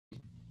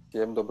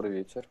Всем добрый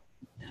вечер.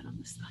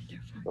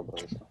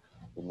 Доброе утро.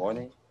 Good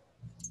morning.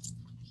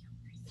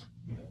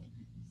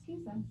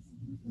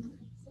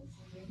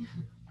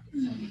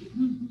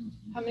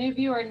 How many of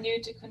you are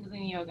new to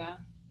Kundalini Yoga?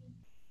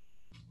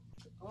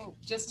 Oh,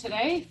 just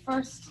today?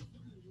 First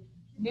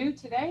new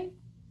today?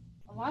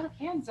 A lot of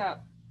hands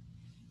up.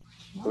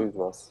 Кто из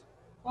вас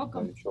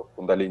Welcome. новичок в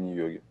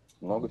кундалини-йоге?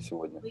 Много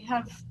сегодня?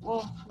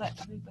 We'll let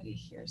everybody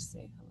here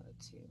say hello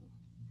too.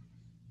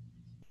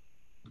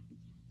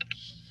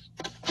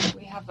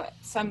 We have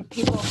some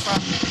people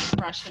from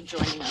Russia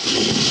joining us.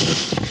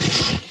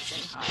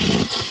 Saying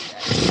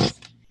hi.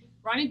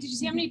 Ronnie, did you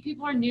see how many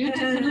people are new to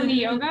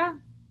Kundalini Yoga?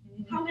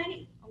 How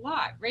many? A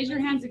lot. Raise your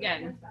hands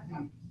again.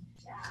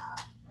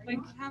 Like,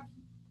 have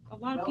a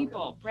lot of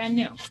people brand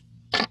new.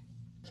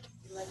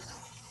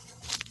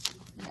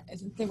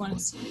 They want to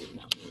see you.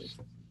 No.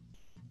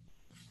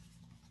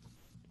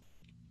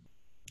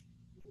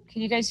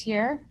 Can you guys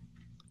hear?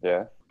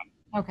 Yeah.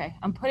 Okay,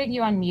 I'm putting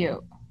you on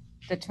mute.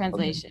 The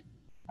translation.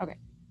 Okay.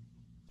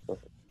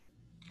 Perfect.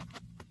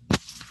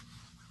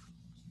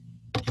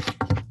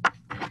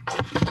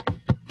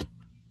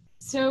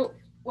 So,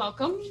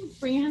 welcome.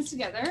 Bring your hands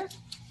together.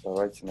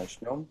 Давайте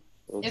начнем.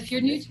 If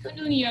you're new to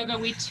Kundalini Yoga,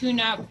 we tune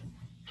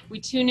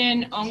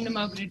in Om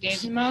Namo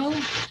Gurudev Namo.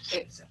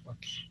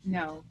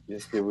 No.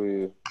 Если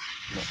вы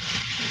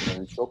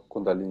новичок в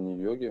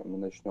кундалини-йоге, мы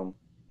начнем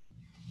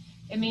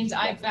It means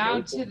I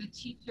bow to the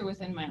teacher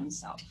within my own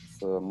self.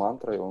 с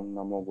мантрой Ом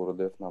Намо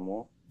Гурудев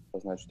Намо.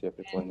 Это значит, я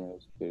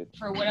преклоняюсь перед.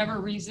 For whatever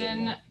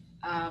reason,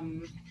 I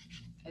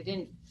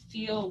didn't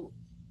feel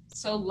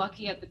so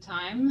lucky at the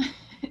time,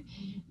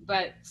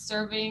 but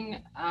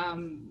serving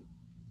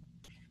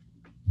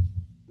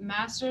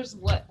masters,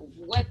 what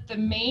the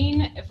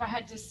main, if I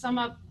had to sum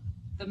up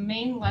the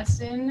main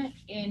lesson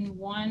in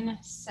one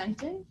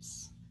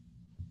sentence,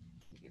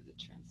 give the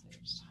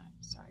translators time,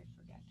 sorry, I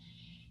forget.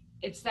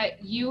 It's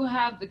that you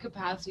have the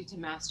capacity to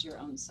master your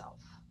own self.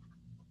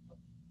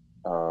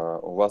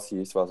 У вас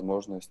есть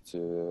возможность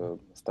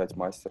стать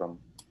мастером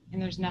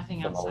And there's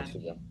nothing самого outside of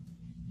себя. you.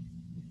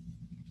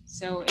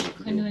 So in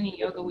Kundalini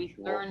Yoga, we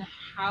learn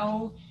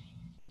how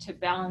to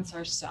balance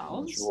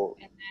ourselves,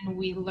 and then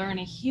we learn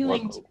a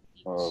healing technique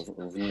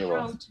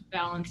how to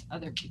balance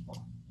other people.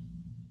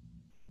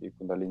 И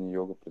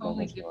кундалини-йога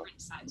Totally предназначена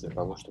different sides для of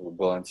того, life. чтобы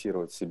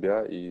балансировать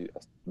себя и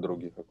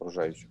других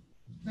окружающих.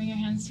 Bring your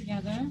hands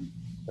together.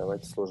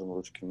 Давайте сложим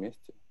ручки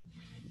вместе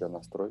для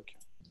настройки.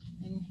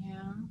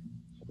 Inhale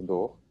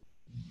Вдох,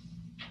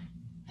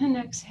 and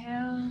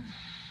exhale.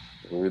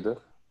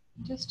 выдох.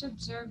 Just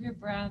observe your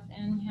breath.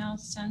 Inhale,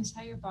 sense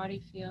how your body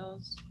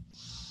feels.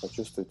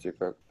 Почувствуйте,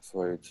 как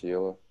свое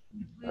тело,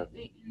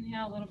 Completely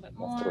inhale a little bit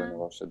настроено more.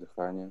 ваше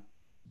дыхание.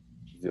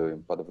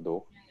 Сделаем под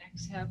вдох. And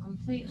exhale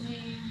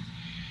completely.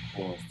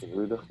 Полностью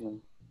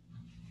выдохнем.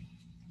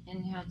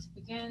 Inhale to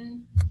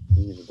begin.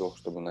 И вдох,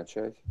 чтобы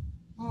начать.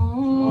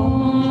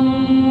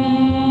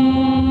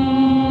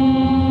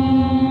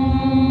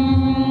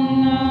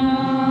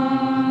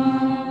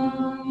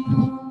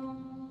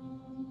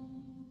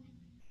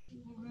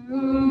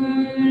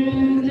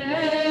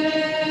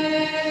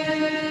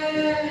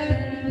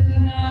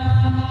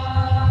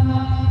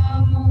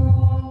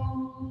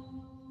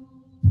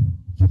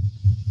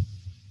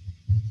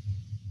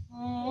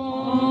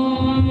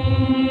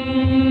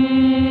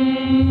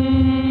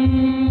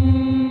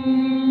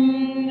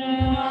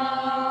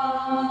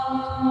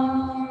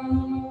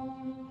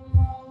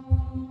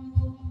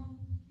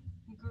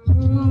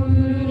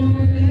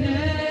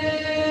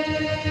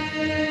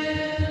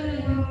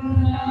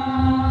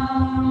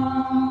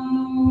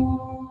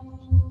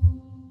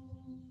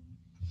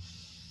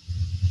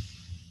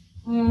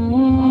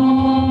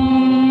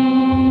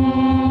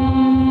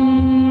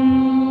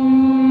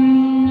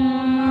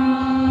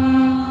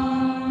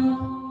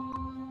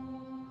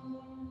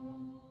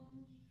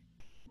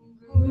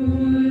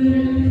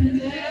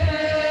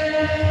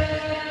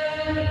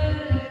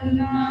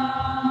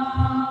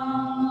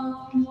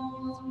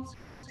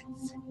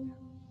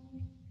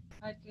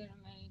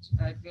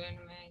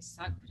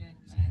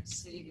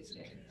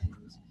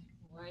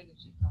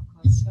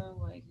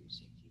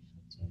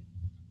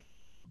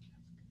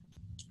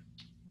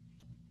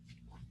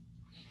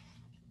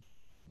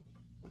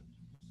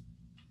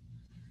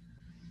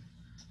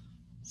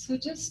 So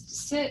just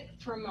sit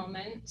for a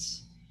moment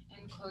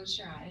and close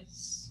your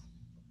eyes.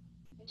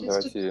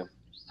 Давайте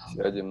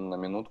сядем на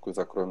минутку и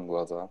закроем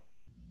глаза.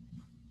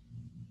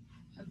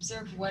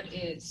 Observe what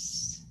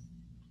is.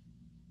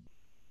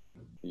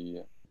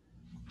 И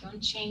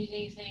Don't change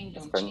anything.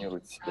 Don't change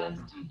сканируйте your breath.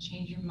 себя. Don't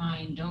change your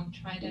mind. Don't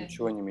try to.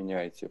 Ничего не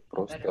меняйте,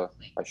 просто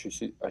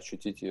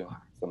ощутите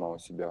самого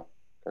себя,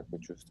 как вы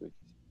чувствуете.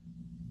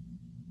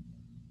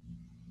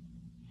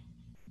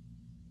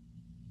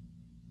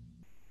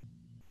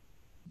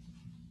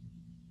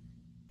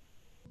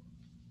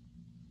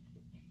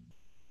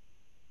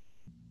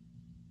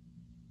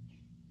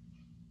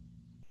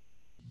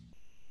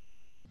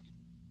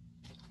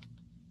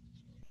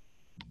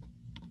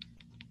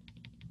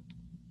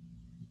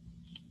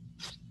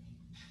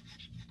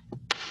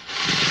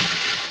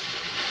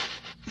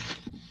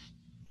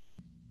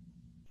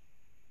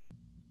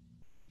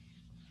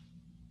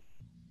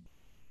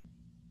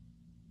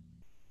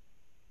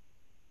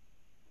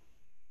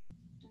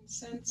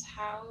 sense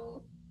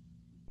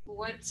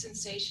what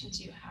sensations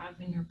you have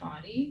in your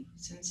body,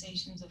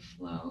 sensations of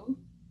flow.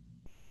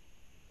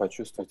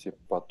 Почувствуйте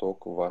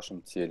поток в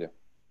вашем теле,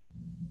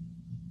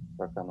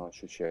 как оно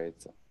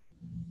ощущается.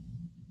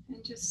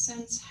 And just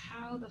sense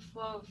how the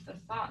flow of the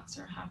thoughts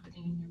are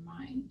happening in your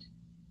mind.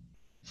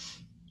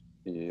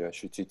 И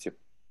ощутите,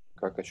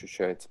 как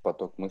ощущается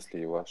поток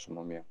мыслей в вашем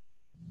уме.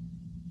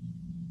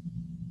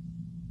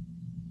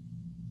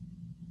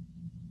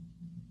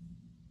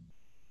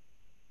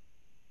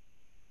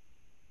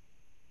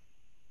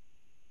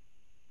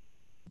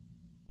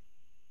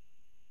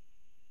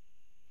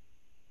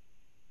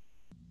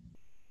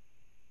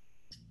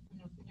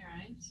 And open your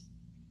eyes.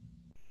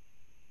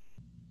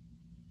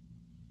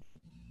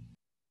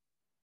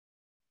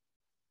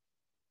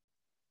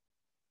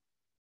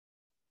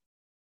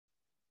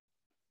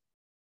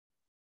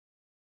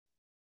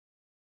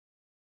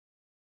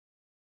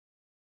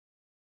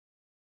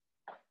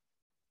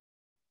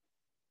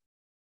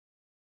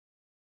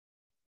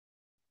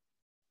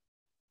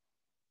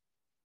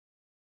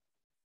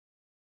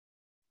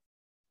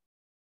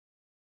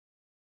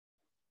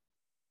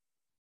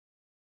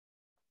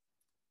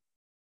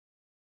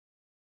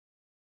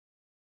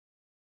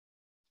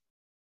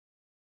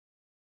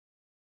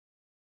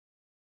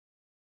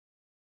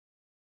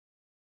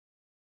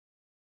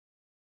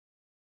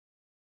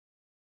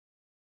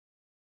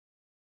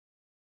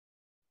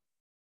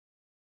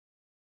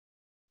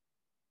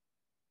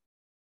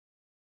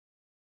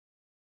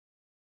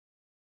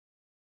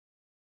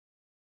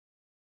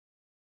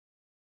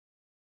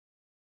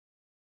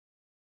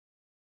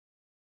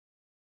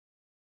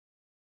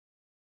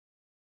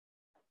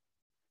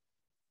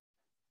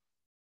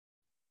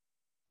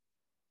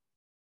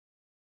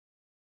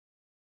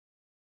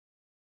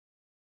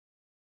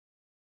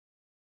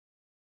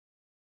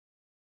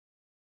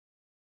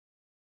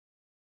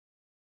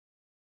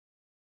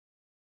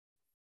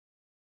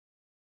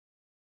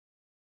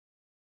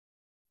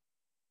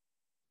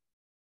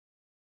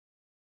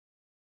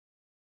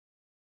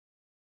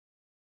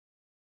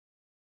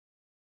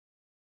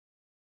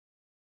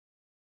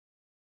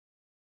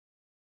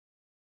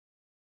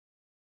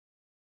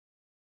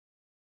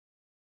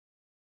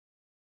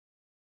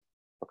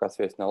 Пока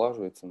связь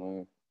налаживается,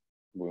 мы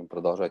будем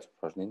продолжать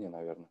упражнение,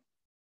 наверное.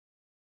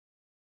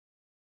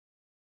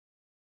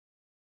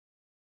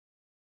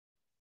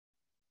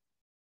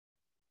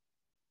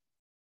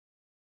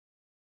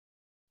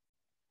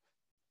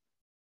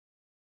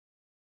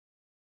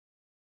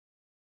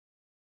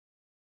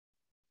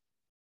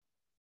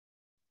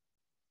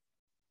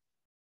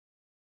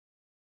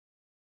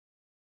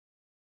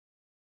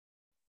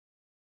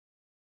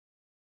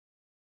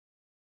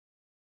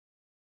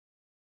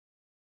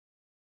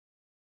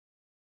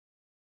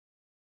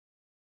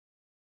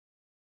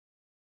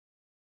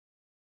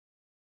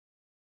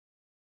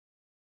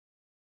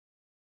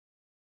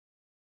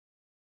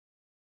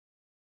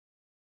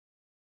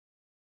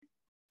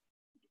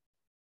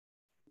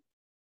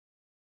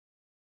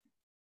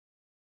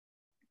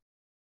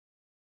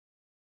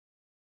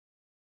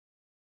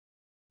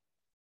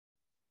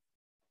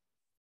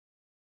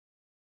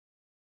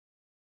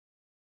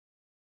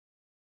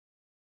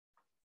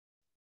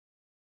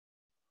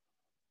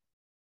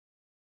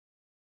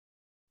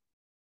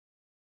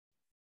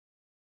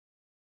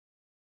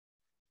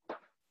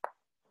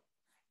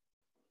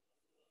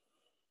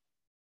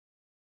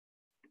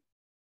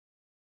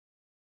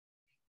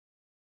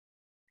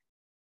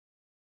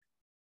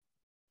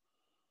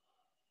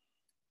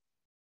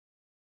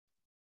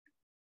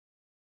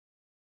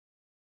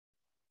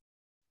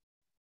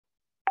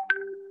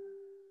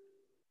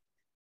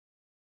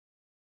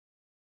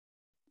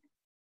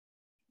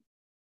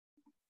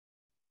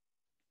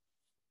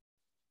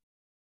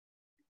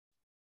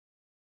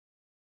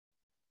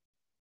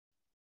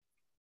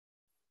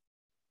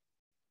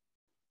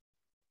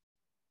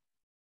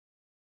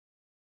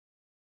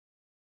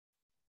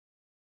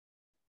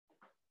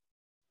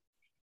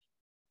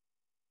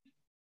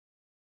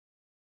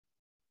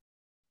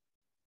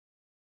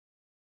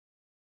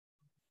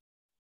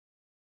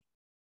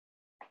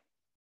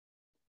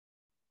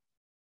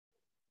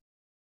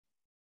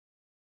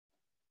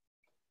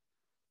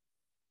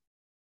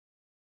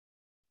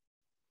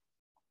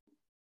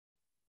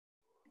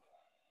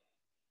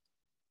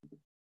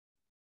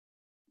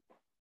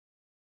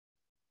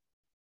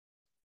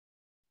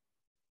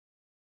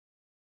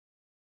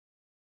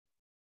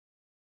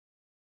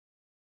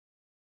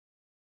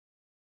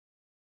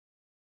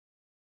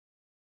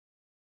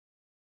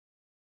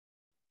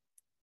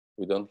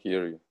 We don't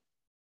hear you,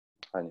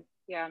 honey.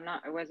 Yeah,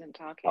 I wasn't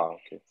talking.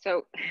 Okay.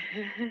 So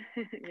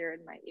you're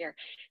in my ear.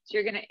 So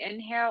you're going to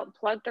inhale,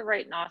 plug the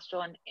right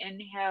nostril and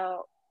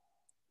inhale.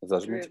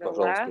 Зажмите,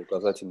 пожалуйста,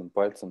 указательным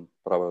пальцем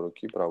правой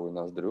руки, правую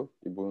ноздрю,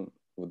 и будем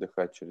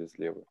выдыхать через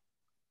левую.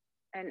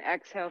 And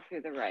exhale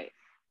through the right.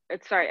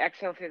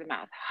 Exhale through the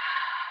mouth.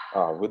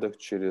 Выдох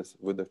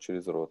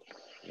через рот.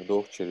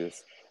 Вдох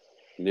через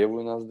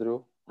левую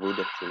ноздрю,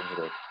 выдох через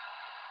рот.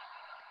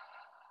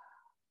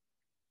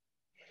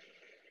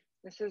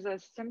 This is a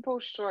simple,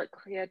 short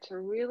kriya to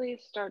really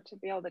start to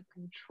be able to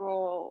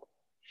control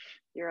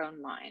your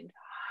own mind.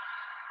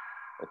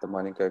 Эта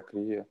маленькая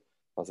крия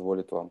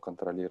позволит вам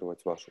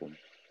контролировать ваш ум.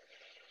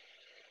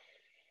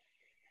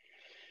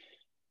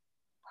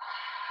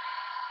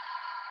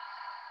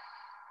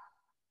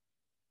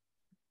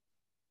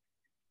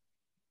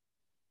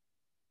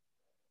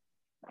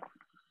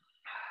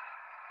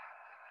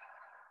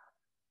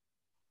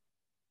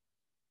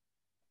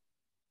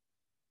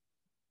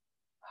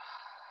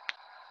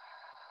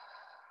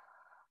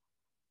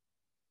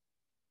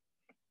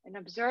 And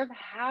observe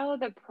how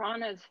the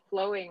prana is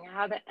flowing,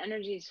 how the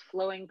energy is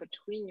flowing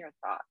between your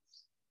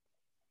thoughts.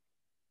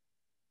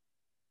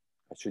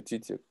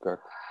 Ощутите,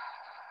 как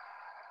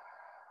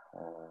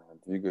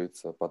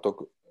двигается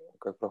поток,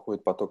 как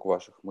проходит поток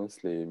ваших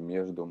мыслей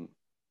между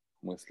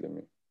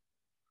мыслями.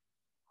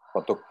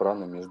 Поток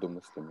праны между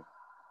мыслями.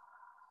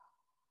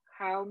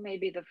 How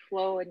maybe the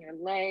flow in your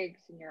legs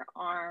and your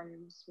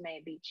arms may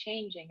be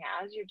changing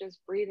as you're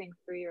just breathing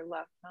through your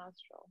left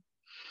nostril.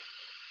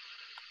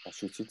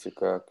 Ощутите,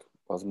 как,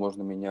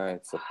 возможно,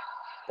 меняется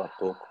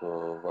поток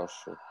в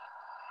ваших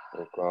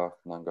руках,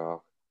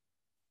 ногах,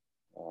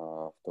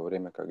 в то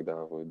время,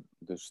 когда вы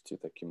дышите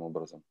таким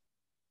образом.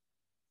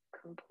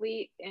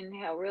 Complete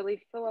inhale, really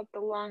fill up the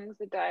lungs,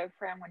 the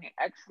diaphragm. When you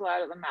exhale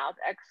out of the mouth,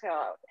 exhale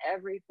out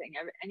everything,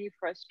 any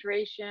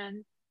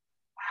frustration.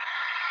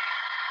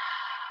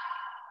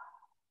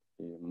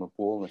 И мы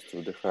полностью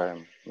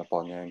вдыхаем,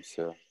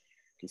 наполняемся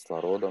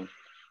кислородом,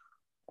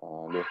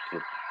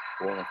 легкие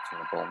полностью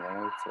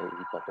наполняются,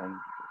 и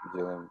потом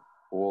делаем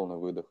полный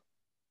выдох.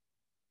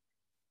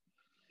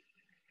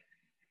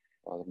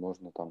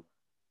 Возможно, там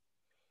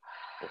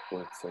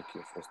проходят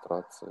всякие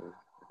фрустрации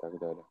и так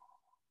далее.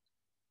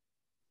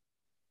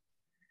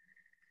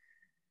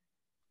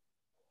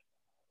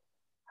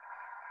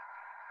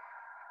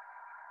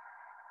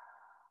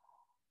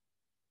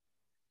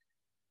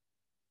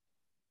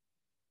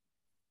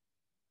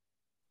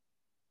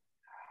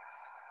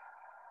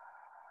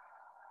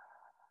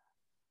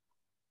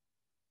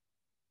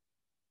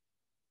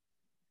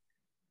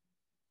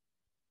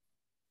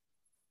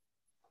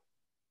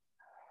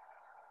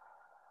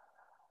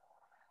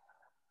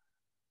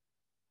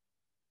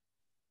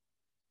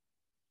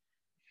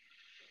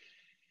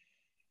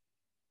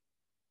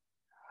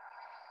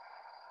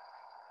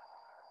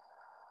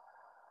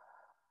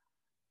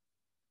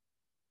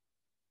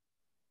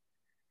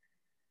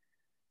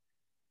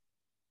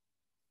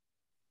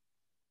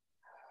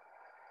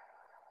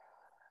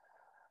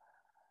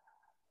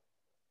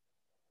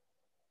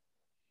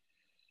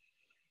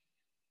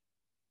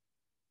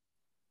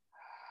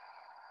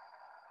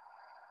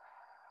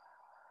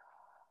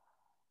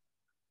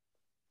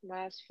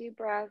 Last few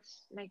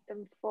breaths, make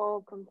them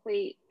full,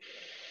 complete.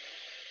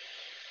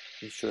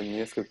 Еще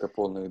несколько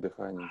полных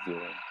дыханий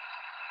сделаем.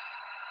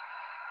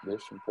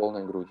 Дышим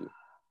полной грудью.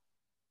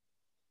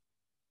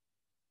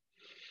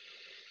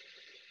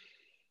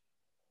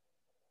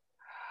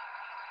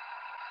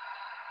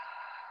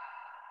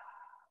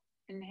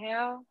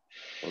 Inhale.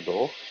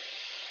 Вдох.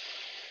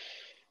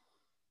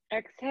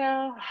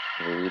 Exhale.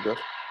 Выдох.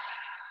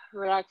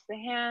 Relax the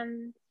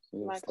hands. И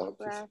Relax the расслабьтесь.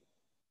 breath.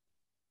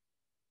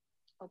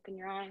 Open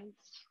your eyes.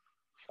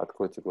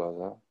 Откройте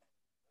глаза.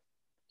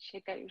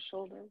 Shake out your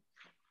shoulders.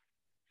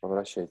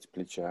 Повращайте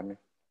плечами.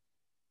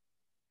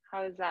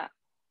 How is that?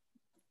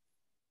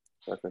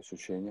 Как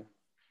ощущение?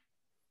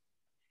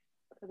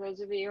 For those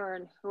of you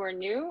who are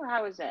new,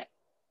 how is it?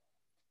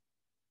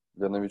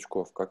 Для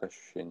новичков, как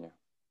ощущение?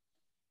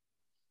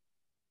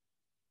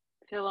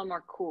 Feel a little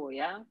more cool,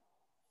 yeah?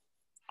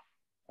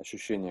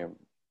 Ощущение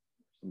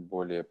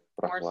более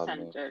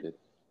прохладное,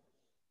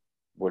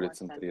 более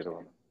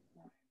центрированное.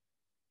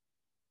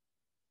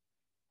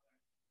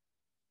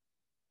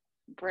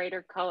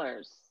 Brighter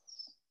colors.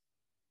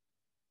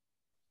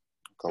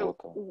 So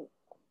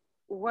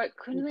what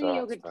Kundalini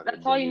yoga,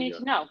 that's all you need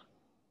to know.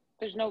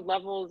 There's no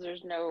levels,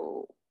 there's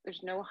no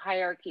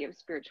hierarchy of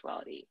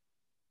spirituality.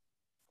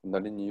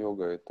 Кундалини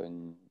йога — это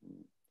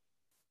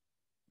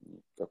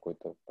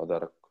какой-то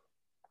подарок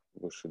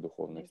высшей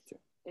духовности.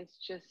 It's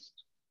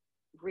just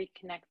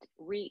reconnecting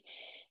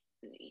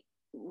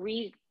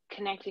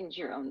to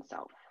your own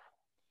self.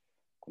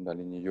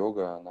 Кундалини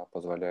йога, она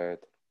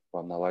позволяет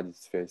вам наладить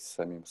связь с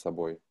самим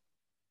собой.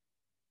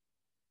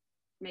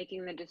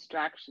 Making the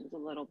distractions a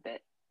little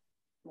bit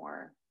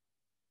more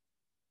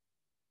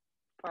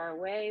far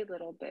away, a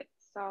little bit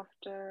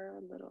softer,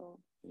 a little.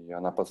 И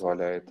она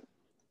позволяет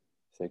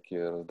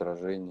всякие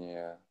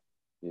раздражения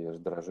и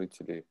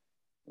раздражители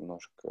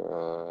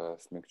немножко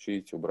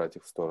смягчить, убрать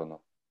их в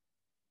сторону.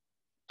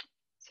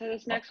 So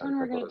this next one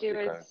we're going to do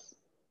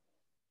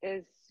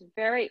is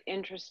very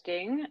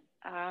interesting.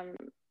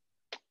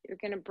 You're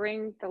going to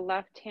bring the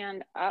left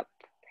hand up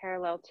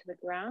parallel to the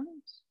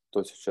ground.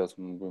 То сейчас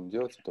мы будем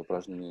делать, это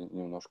упражнение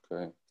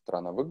немножко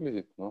странно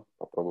выглядит, но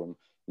попробуем.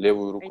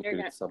 Левую руку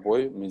перед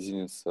собой,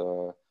 мизинец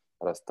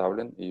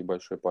расставлен и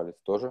большой палец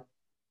тоже.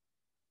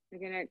 We're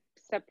going to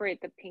separate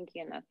the pinky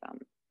and the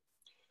thumb.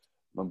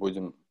 Мы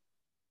будем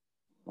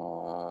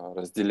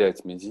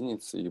разделять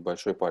мизинец и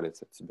большой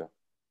палец от себя.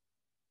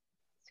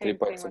 Три Same thing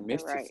пальца with the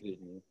вместе, right.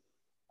 средний,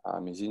 а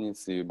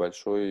мизинец и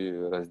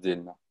большой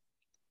раздельно.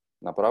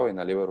 На правой и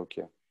на левой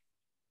руке.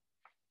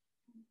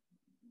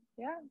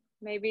 Yeah,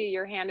 maybe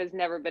your hand has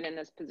never been in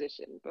this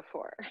position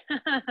before.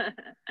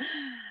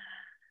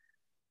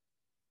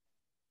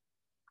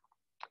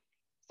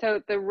 So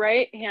the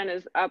right hand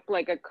is up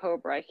like a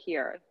cobra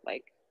here,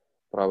 like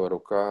Правая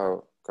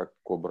рука как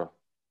кобра.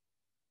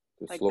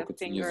 То есть the локоть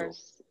снизу.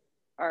 fingers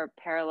are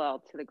parallel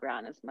to the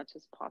ground as much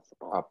as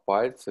possible. А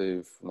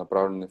пальцы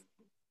направлены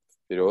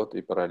вперед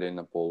и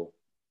параллельно полу.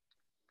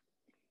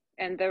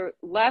 And the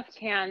left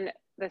hand,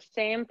 the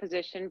same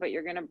position, but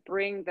you're going to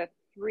bring the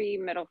 3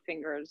 middle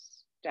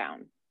fingers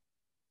down.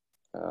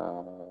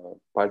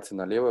 Пальцы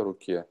на левой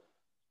руке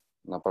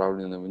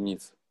направлены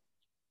вниз,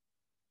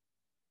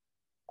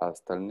 а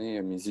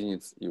остальные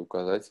мизинец и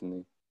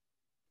указательный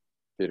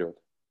вперед.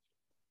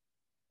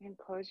 And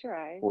close your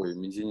eyes. Ой,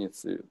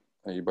 мизинец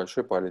и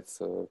большой палец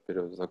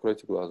вперед.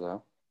 Закройте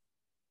глаза.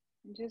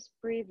 And just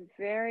breathe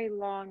very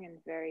long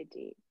and very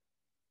deep.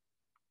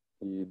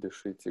 И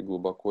дышите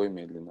глубоко и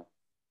медленно.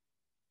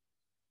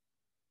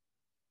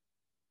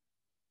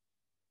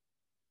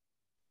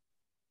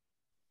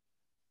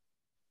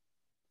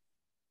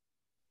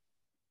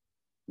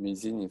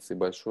 Мизинец и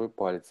большой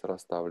палец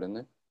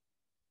расставлены.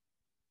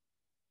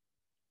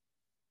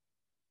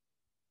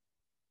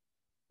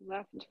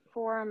 Left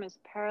forearm is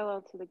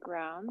parallel to the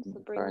ground, so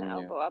bring the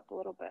elbow up a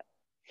little bit.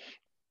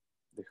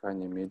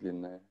 Дыхание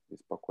медленное и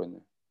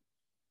спокойное.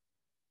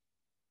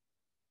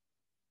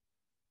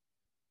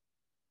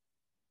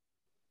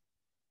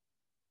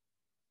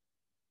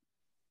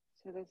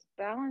 So this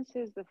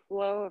balances the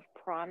flow of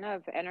prana,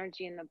 of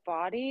energy in the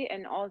body,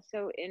 and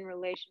also in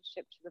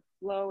relationship to the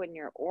flow in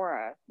your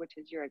aura, which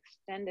is your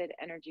extended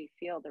energy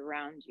field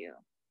around you.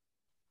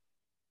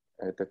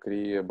 Эта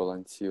крия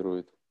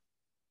балансирует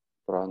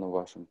прану в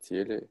вашем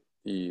теле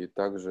и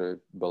также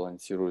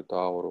балансирует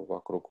ауру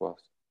вокруг вас.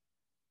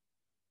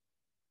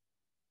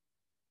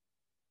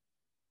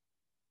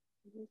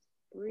 Just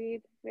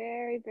breathe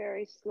very,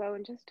 very slow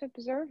and just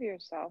observe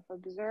yourself.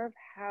 Observe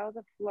how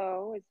the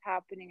flow is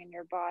happening in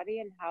your body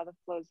and how the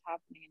flow is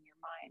happening in your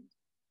mind.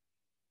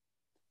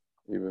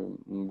 И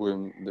мы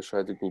будем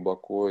дышать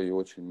глубоко и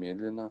очень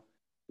медленно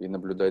и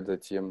наблюдать за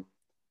тем,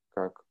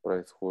 как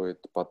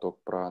происходит поток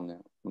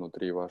праны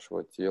внутри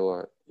вашего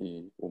тела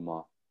и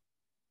ума.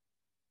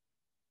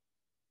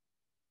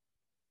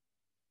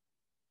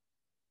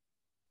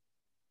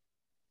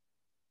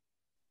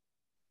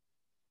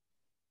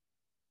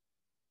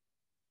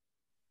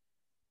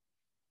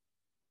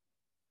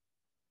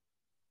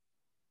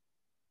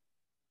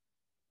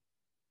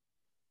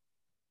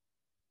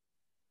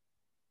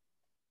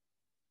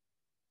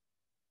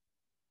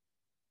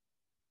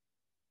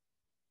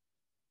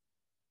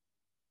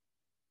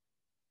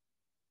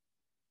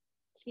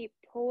 Keep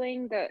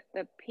pulling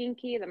the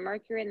pinky, the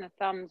mercury, and the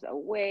thumbs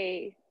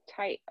away,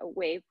 tight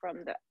away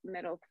from the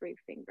middle 3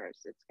 fingers.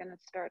 It's going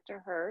to start to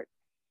hurt.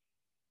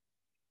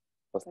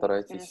 It's going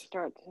to Постарайтесь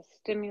start to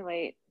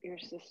stimulate your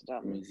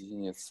system.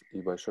 мизинец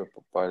и большой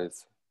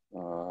палец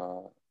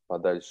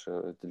подальше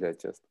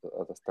разделять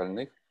от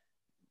остальных.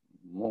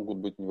 Могут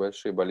быть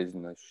небольшие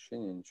болезненные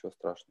ощущения, ничего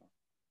страшного.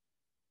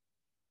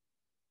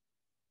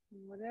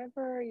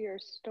 Whatever your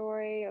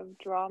story of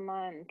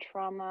drama and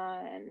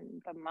trauma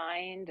and the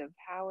mind of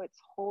how it's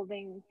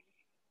holding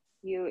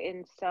you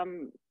in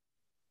some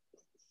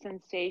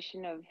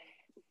sensation of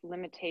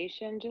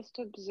limitation, just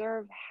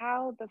observe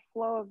how the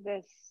flow of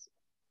this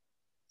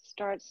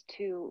starts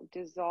to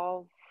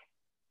dissolve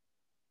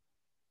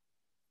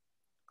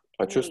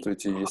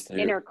Почувствуйте,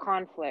 если inner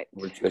conflict.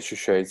 вы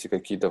ощущаете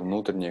какие-то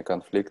внутренние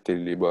конфликты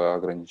либо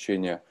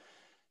ограничения,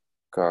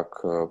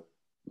 как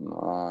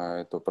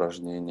это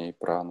упражнение и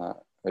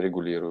прана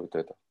регулирует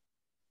это.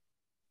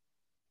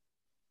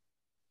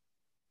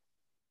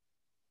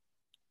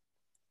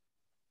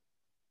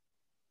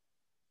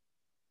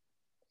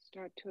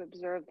 Start to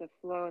observe the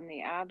flow in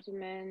the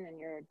abdomen and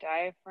your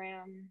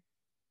diaphragm.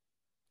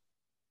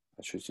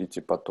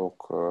 Ощутите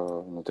поток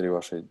внутри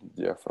вашей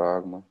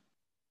диафрагмы.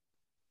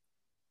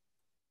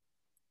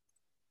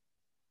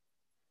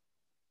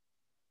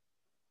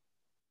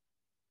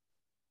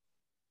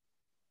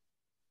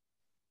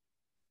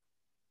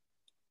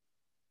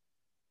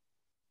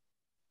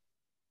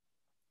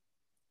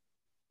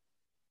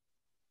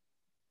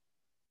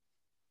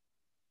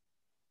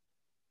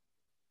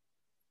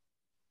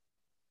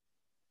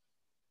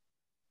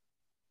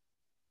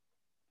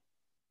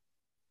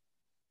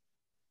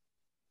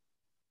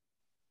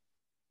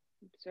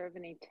 Observe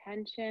any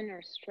tension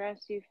or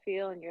stress you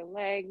feel in your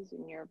legs,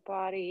 in your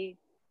body,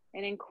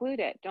 and include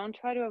it. Don't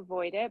try to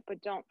avoid it,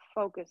 but don't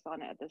focus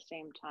on it at the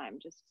same time.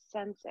 Just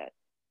sense it.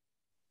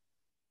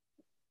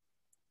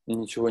 И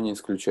ничего не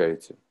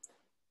исключайте.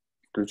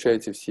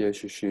 Включайте все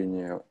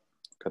ощущения,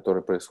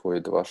 которые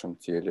происходят в вашем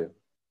теле,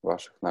 в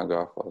ваших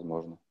ногах,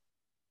 возможно.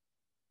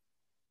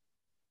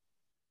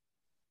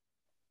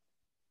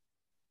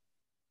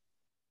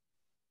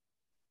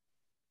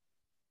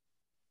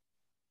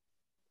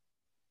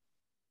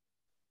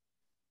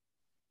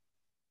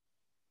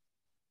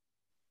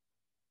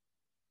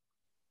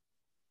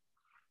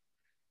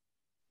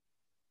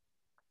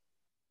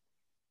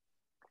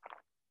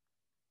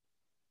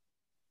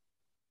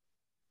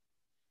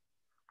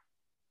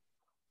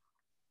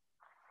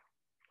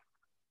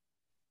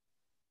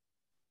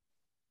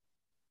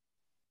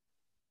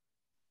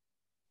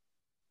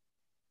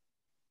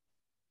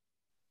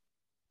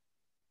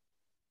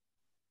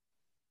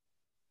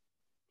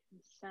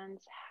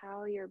 sense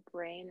how your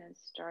brain is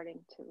starting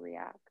to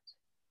react,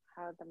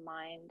 how the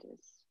mind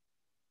is.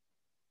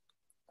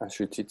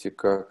 Ощутите,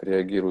 как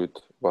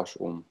реагирует ваш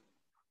ум.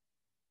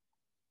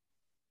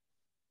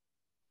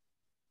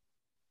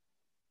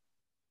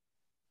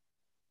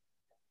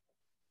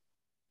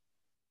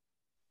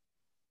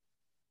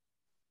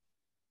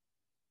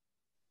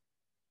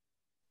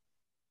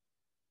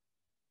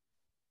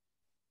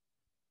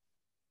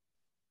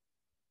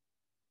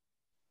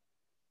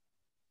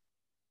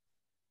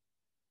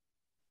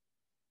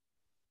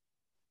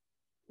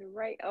 The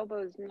right elbow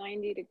is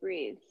 90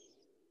 degrees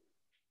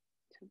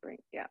to bring,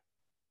 yeah,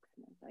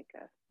 kind of like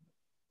a.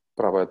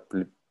 Правое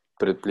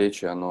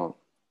предплечье, оно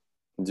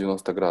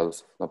 90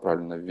 градусов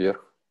направлено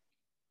вверх,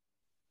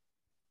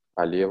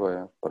 а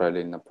левое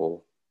параллельно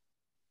полу.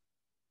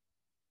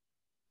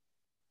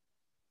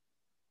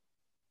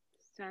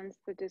 Sense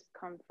the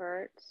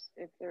discomfort,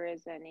 if there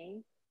is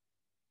any.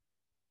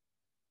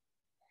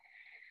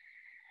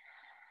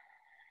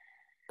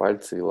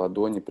 Пальцы и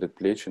ладони,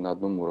 предплечья на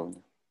одном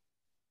уровне.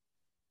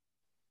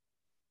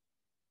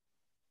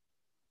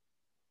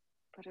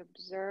 But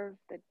observe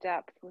the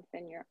depth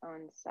within your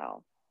own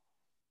self.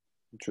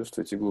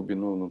 Чувствуйте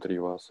глубину внутри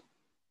вас.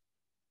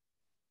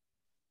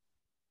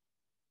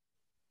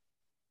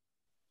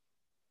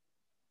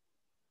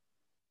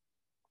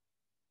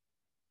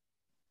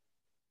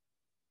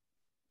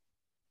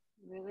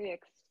 Really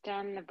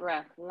extend the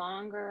breath,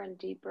 longer and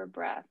deeper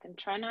breath, and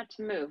try not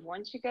to move.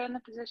 Once you get in the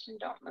position,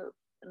 don't move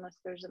unless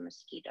there's a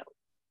mosquito.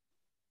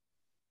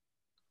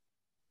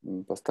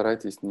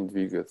 Постарайтесь не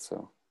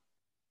двигаться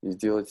и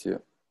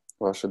сделайте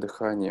ваше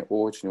дыхание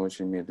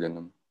очень-очень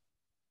медленным.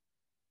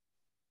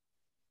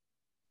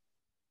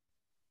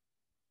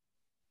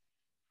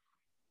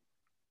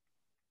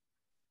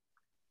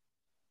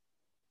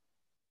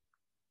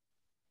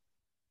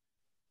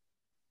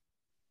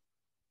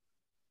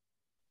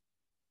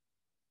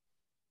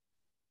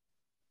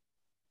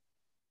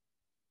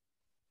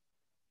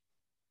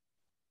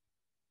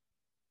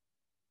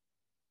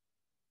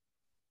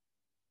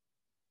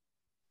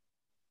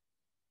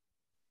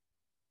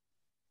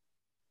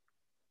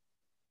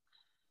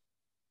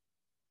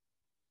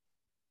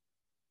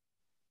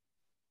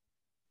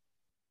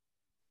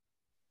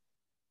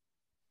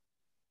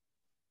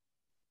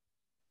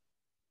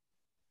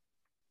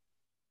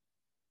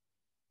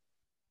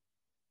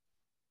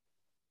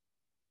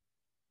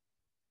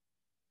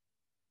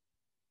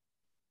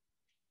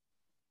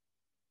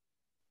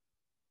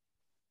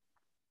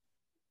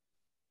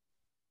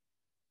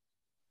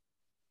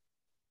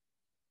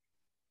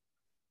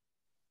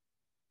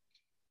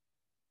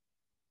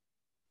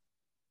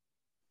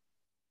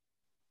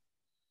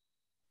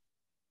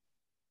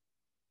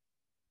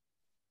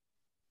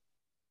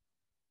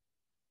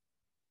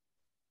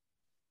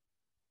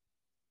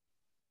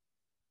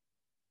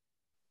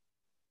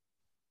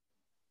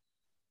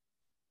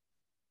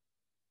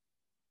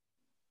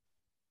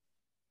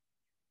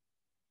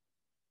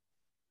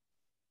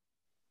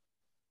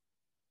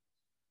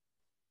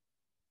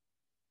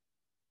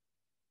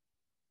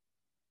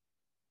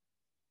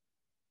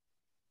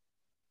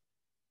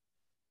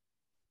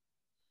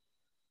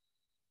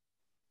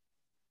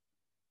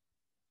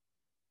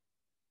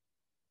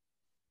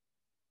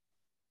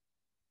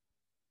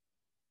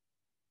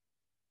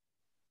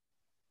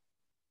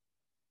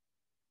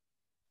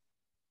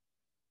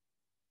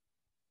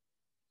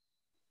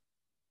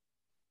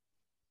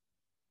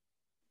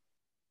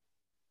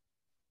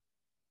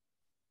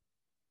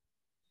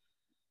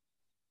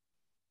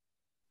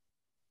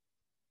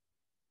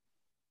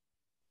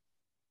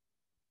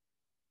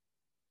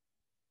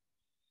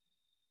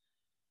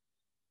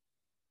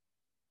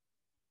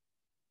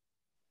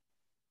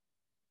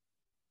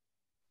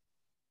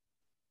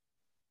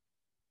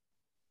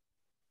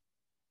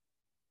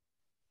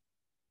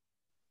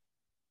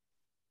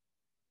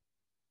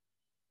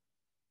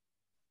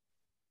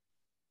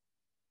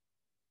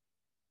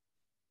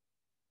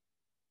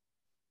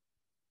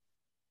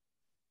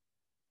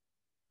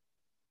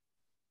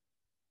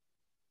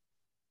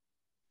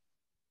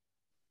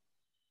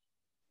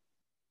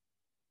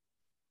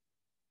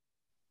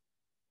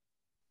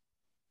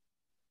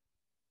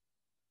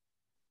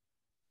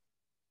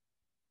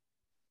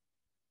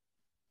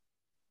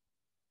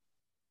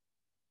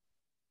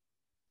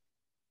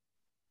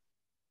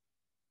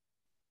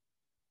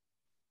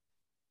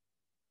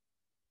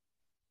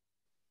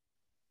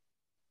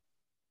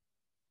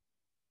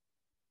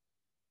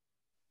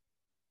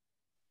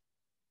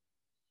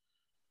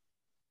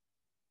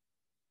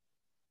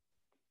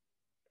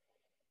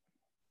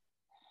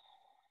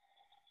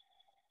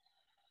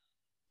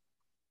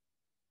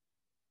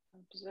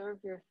 Observe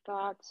your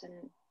thoughts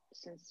and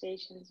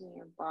sensations in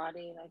your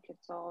body like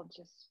it's all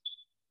just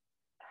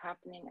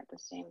happening at the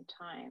same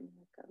time,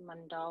 like a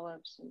mandala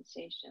of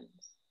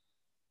sensations.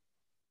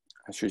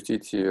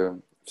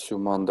 Ощутите всю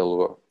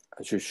мандалу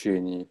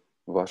ощущений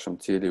в вашем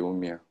теле и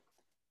уме.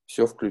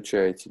 Все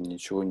включайте,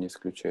 ничего не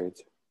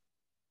исключайте.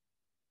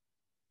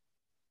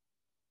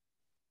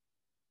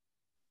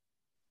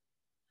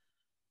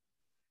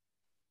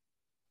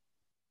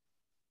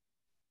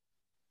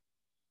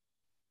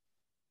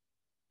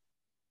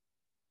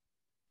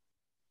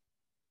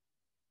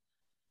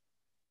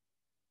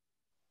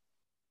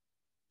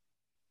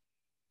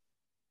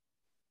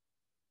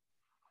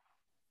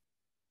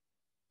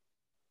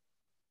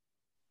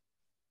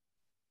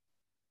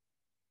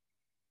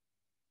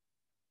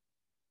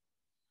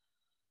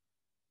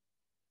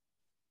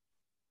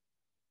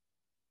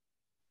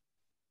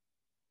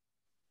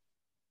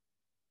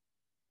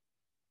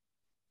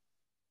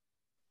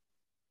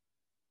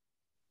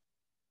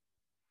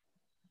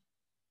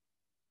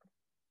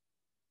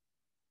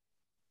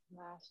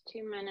 Last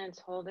 2 minutes,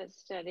 hold it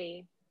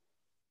steady.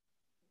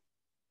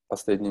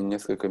 Последние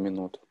несколько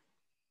минут.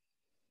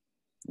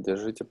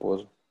 Держите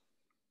позу.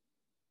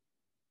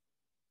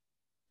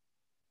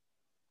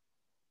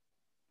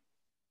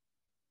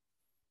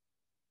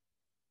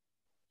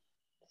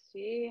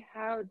 See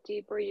how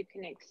deeper you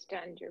can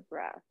extend your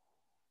breath.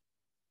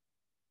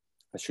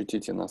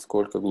 Ощутите,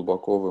 насколько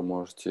глубоко вы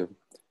можете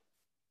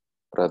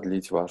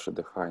продлить ваше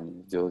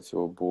дыхание, сделать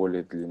его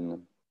более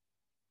длинным.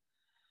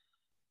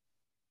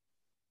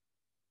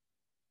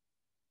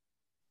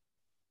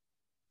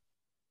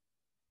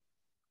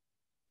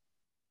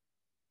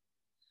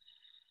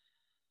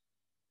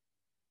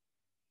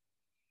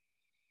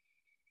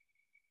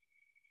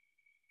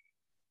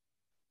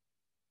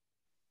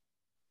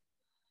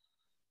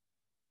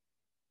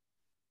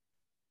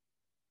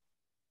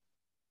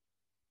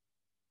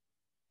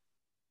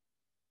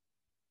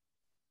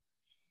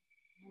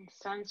 And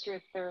sense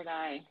your third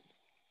eye.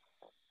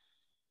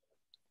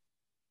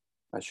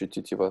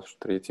 Ощутите ваш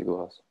третий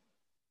глаз.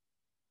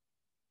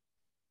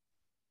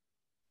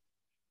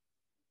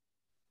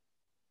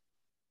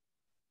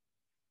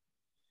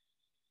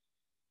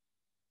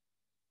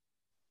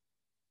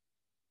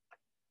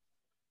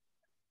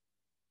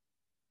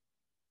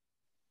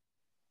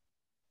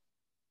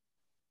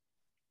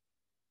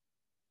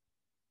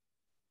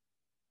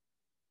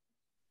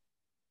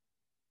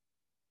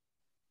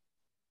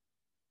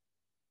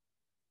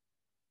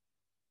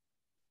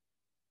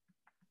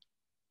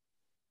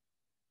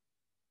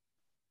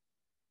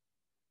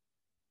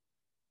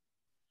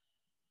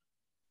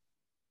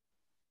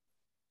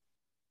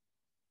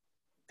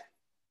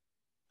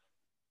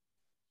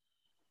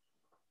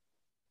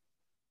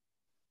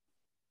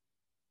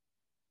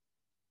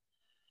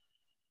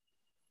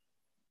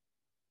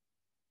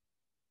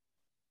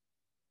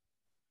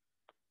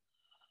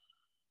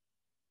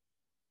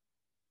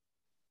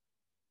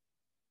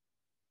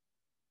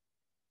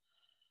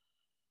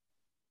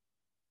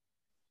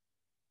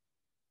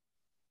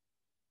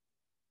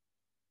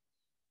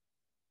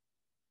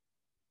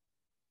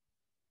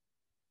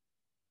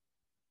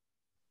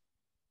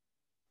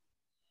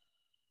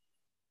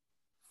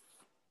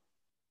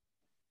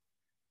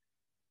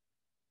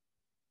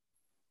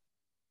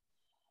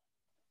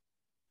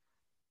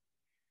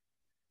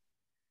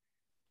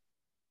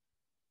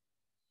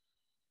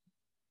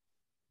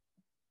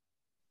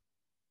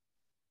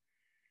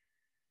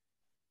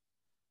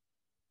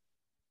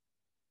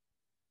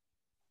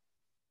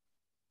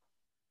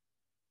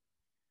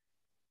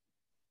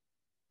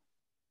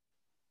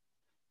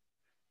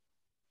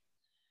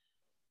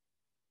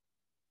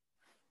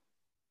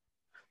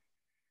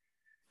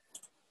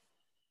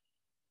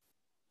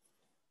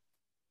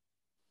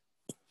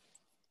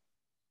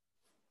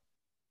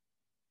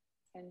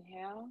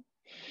 Inhale.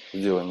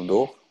 Сделаем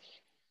вдох,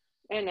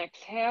 And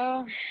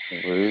exhale.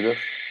 выдох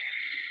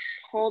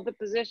Hold the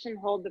position,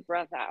 hold the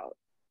breath out.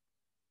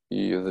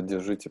 и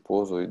задержите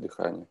позу и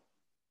дыхание.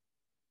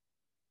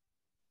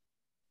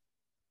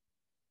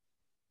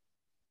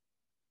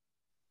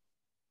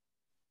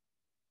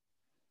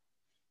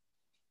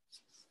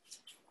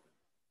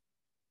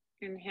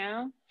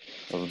 Inhale.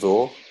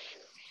 Вдох,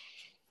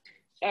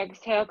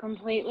 Exhale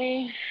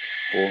completely.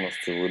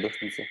 полностью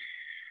выдохните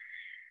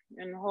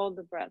And hold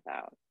the breath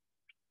out.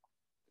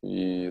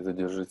 и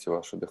задержите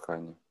ваше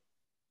дыхание.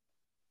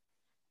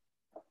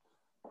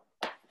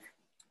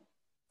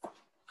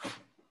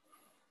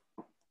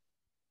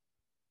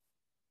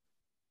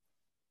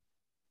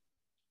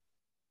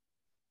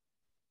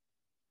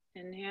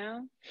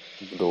 Inhale.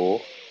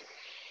 Вдох,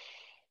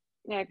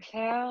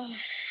 Exhale.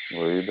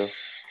 выдох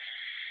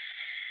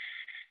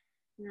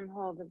And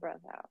hold the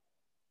breath out.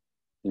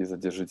 и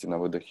задержите на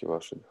выдохе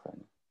ваше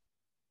дыхание.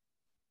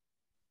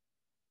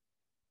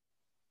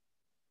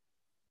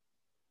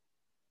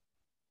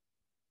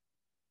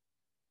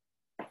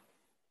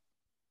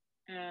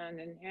 And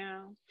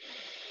inhale.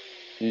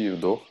 И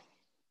вдох,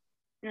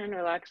 And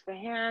relax the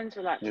hands,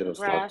 relax и the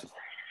breath. расслабьтесь.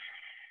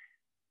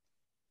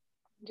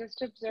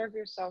 Just observe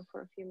yourself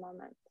for a few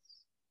moments.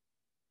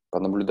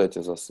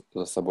 Понаблюдайте за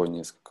собой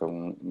несколько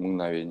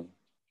мгновений.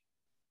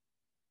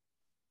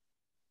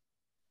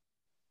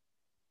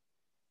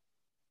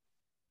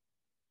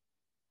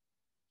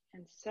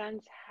 And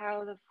sense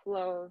how the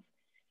flow of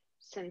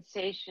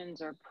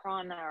sensations or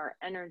prana or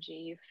energy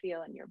you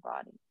feel in your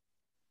body.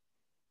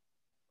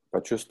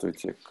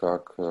 Почувствуйте,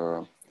 как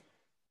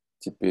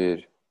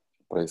теперь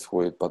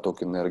происходит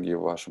поток энергии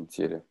в вашем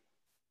теле.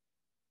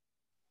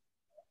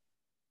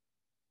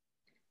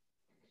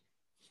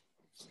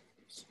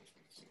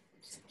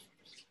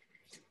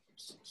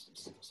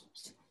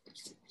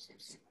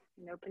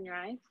 And open your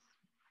eyes.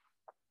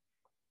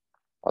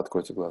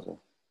 Откройте глаза.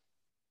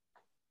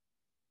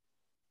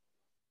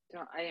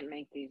 I didn't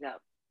make these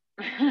up.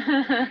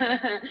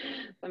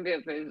 Some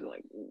people is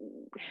like.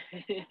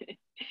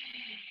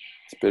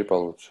 Теперь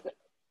получше.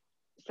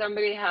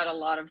 Somebody had a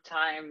lot of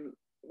time,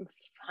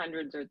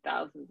 hundreds or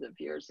thousands of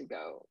years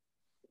ago.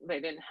 They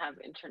didn't have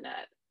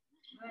internet.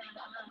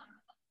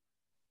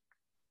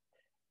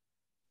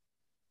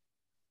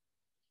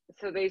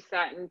 So they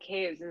sat in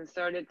caves and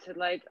started to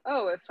like,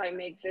 oh, if I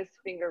make this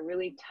finger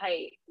really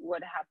tight,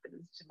 what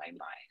happens to my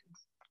mind?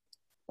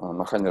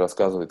 Махани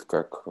рассказывает,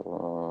 как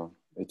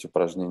эти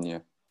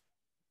упражнения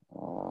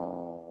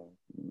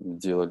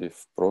делали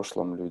в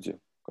прошлом люди,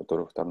 у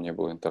которых там не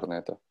было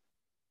интернета.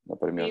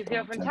 Например, You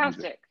feel там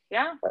fantastic,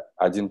 yeah?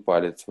 один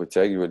палец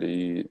вытягивали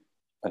и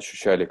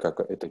ощущали, как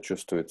это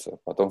чувствуется,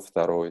 потом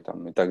второй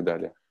там, и так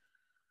далее.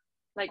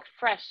 Like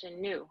fresh and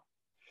new.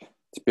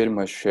 Теперь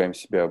мы ощущаем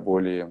себя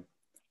более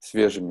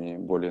свежими,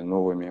 более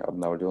новыми,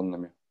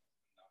 обновленными.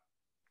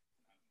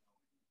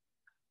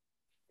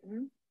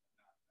 Mm-hmm.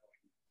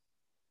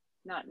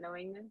 Not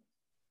knowing this.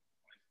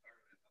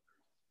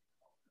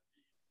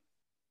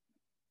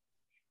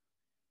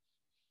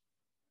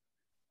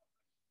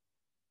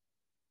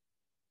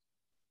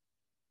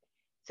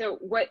 So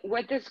what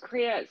this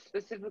Kriya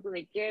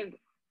specifically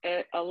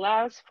it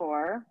allows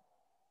for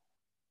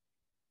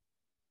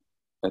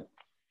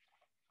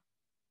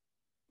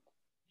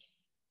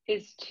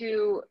is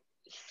to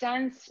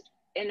sense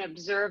and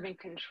observe and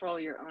control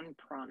your own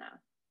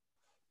prana.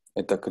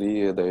 Эта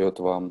крия дает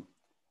вам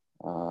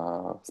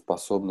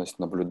способность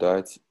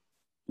наблюдать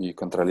и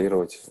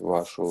контролировать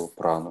вашу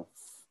прану.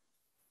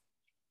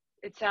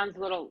 It sounds a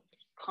little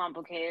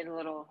complicated, a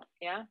little,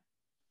 yeah?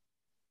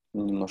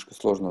 Немножко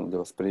сложно для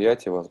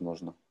восприятия,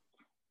 возможно.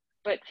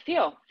 But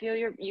you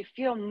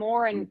feel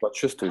more and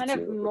kind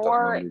of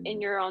more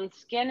in your own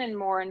skin and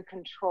more in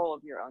control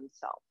of your own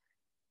self.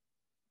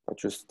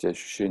 Почувствуйте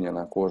ощущения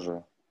на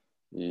коже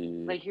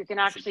и like you can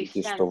actually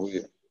ощутите, sense что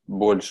вы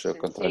больше sensation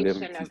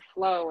контролируете of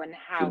flow and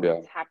how себя.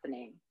 it's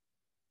happening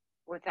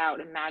without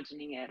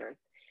imagining it. Or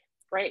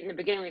right in the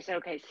beginning we said,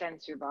 okay,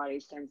 sense your body,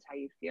 sense how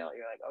you feel.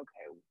 You're like,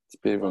 okay.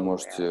 Теперь вы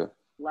можете,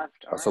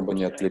 особо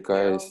не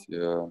отвлекаясь,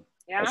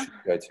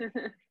 ощущать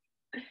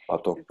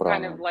поток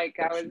праны. Kind of like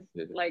I was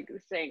like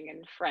saying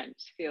in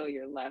French, feel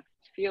your left,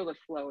 feel the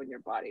flow in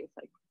your body. It's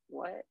like,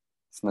 what?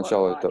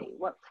 Сначала это,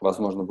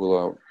 возможно,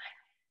 было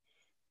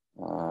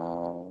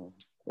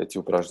эти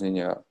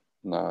упражнения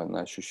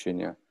на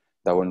ощущения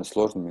довольно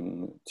сложными,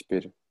 но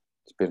теперь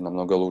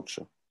намного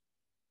лучше.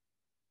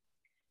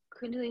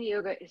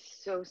 Kundalini-yoga is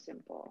so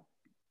simple.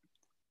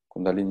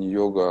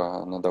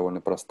 Кундалини-йога, она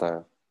довольно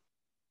простая.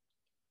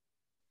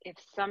 If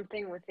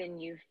something within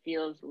you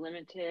feels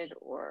limited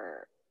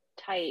or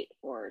tight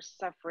or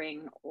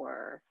suffering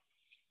or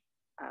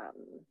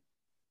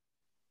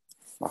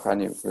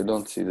Mahani, we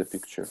don't see the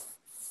picture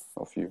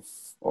of you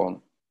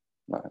on.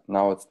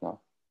 Now it's not.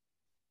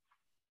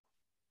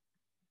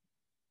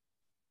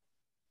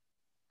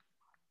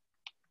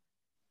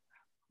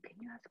 Can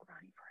you ask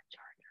Ronnie for a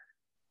charger?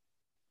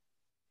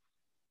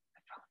 A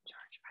phone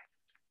charge.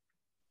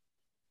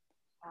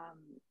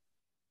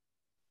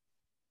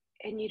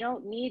 And you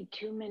don't need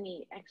too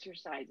many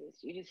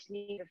exercises. You just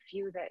need a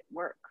few that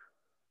work.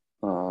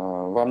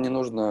 Вам не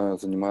нужно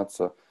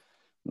заниматься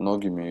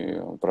многими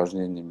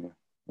упражнениями.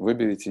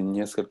 Выберите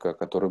несколько,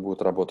 которые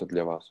будут работать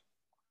для вас.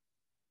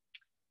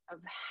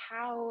 Of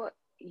how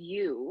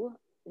you,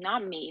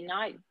 not me,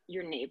 not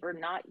your neighbor,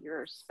 not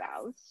your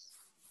spouse.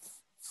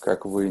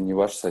 Как вы, не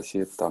ваш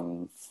сосед,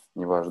 там,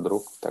 не ваш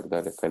друг, и так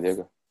далее,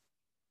 коллега.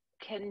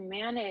 Can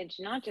manage,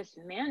 not just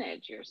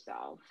manage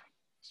yourself.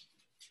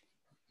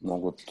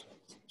 Могут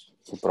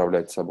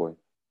управлять собой.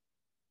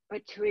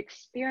 But to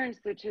experience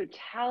the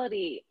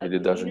totality of Или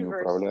the даже не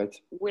universe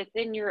управлять,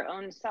 within your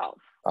own self.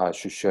 А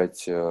ощущать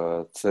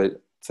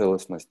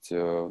целостность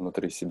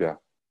внутри себя.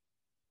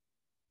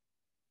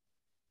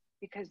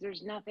 Because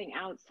there's nothing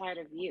outside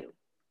of you.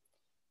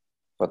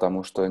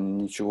 Потому что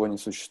ничего не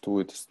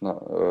существует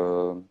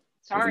Sorry.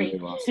 вне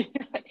вас.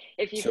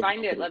 If you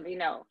find it, let me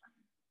know.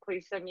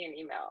 Please send me an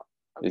email.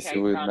 Okay, Если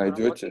вы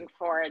найдете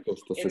то,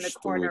 что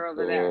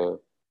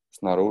существует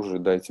снаружи,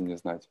 дайте мне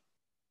знать.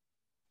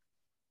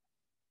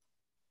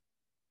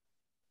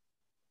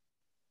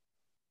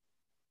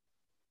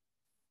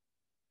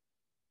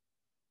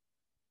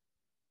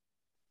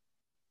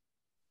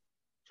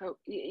 So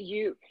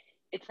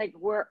it's like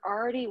we're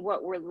already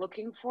what we're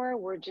looking for.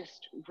 We're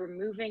just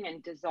removing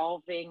and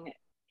dissolving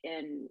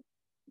in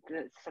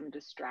some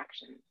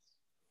distractions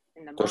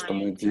in the mind. То, что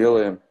мы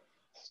делаем,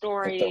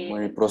 это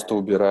мы просто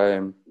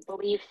убираем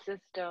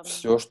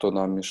все, что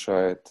нам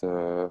мешает,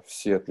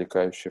 все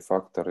отвлекающие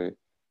факторы,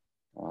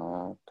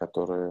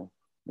 которые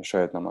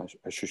мешают нам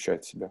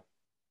ощущать себя.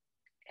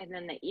 And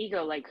then the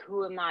ego, like,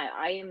 who am I?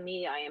 I am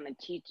me. I am a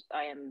teacher.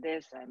 I am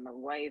this. I'm a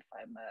wife.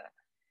 I'm a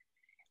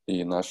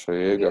И наше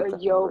эго,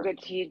 yoga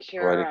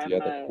teacher. Говорит,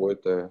 я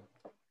такой-то,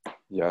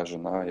 я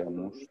жена, я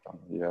муж,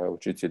 я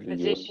учитель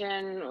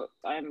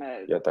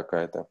йоги, я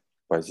такая-то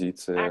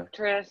позиция,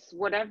 actress,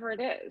 whatever it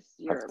is,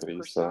 your актриса.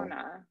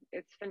 persona.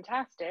 It's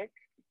fantastic.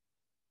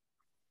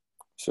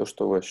 Все,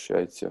 что вы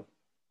ощущаете.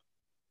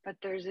 But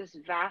there's this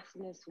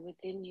vastness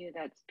within you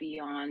that's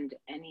beyond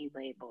any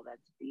label,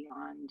 that's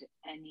beyond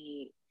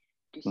any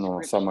description.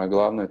 Но самое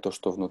главное то,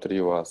 что внутри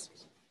вас,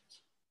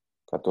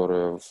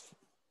 которое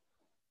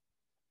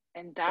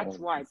And that's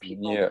why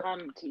people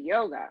come to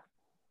yoga.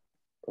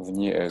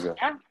 Вне эго.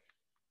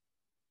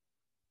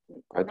 Yeah.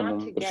 Поэтому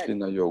not мы to пришли get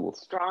на йогу.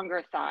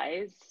 stronger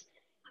thighs.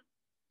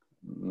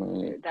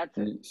 Мы That's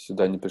a,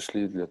 сюда не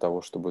пришли для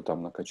того, чтобы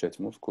там накачать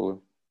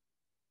мускулы,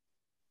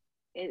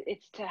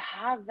 it's to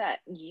have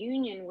that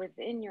union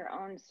within your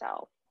own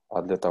self.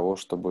 а для того,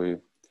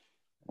 чтобы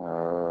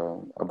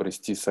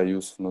обрести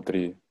союз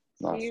внутри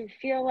So нас. you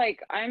feel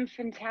like I'm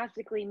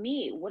fantastically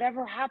me.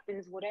 Whatever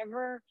happens,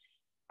 whatever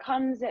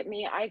comes at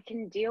me, I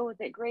can deal with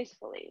it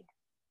gracefully.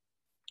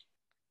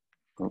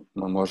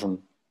 Мы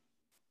можем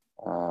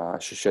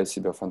ощущать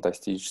себя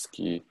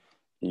фантастически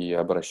и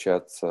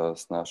обращаться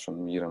с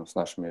нашим миром, с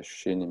нашими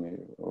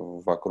ощущениями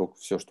вокруг,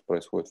 все, что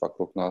происходит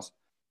вокруг нас,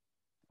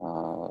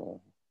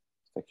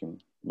 с таким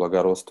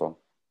благородством.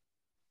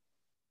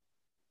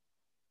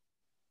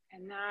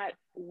 And that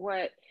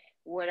what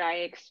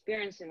I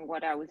experienced and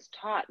what I was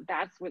taught,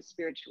 that's what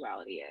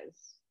spirituality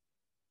is.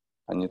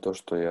 А не то,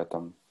 что я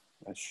там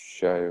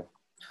ощущаю.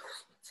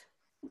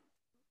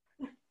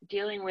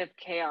 Dealing with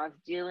chaos,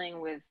 dealing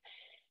with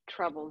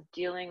troubles,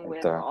 dealing with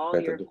Это all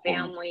какая-то your духовность.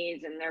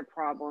 families and their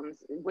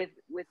problems, with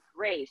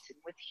grace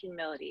and with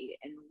humility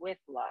and with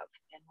love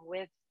and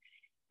with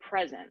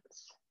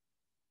presence.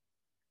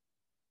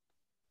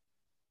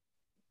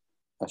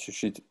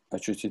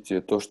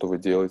 Ощутите то, что вы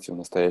делаете в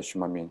настоящем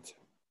моменте.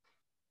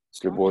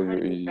 С Don't try to любовью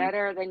be и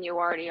better than you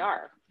already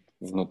are.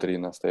 внутри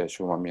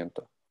настоящего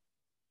момента.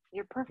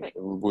 You're perfect.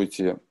 Вы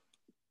будете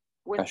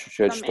With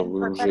ощущать, some что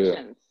вы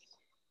imperfections.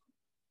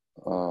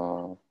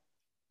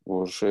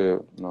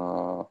 уже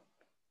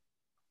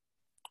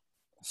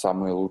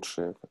самые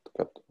лучшие,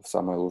 в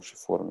самой лучшей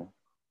форме,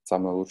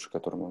 самые лучшие,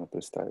 которые можно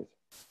представить.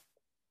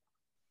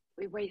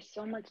 We waste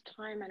so much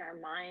time in our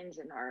minds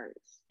and our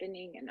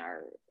spinning and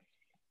our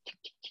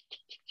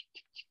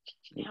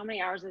how many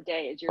hours a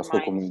day is your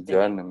Поскольку mind мы spinning?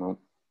 идеальны,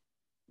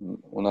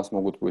 у нас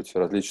могут быть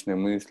различные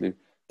мысли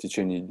в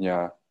течение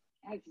дня,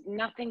 It has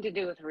nothing to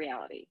do with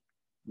reality.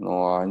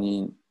 но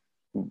они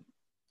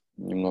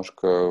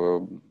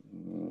немножко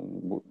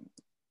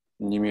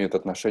не имеют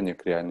отношения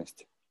к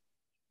реальности.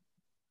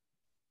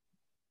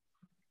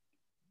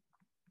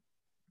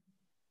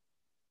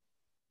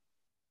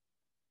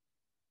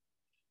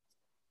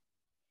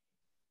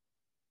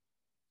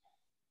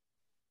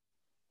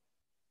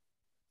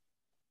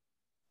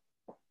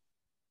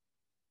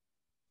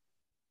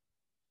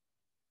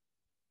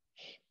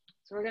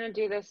 So we're going to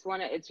do this one.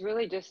 It's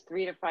really just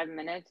 3 to 5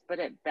 minutes, but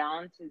it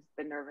balances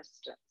the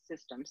nervous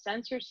system.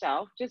 Sense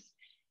yourself. Just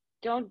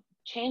don't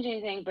change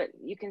anything, but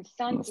you can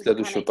sense this kind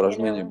Следующее of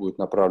упражнение inner, будет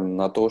направлено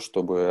на то,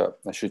 чтобы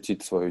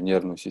ощутить свою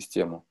нервную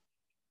систему.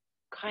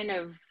 kind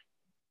of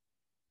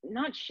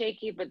not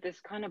shaky, but this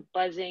kind of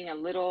buzzing, a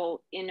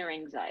little inner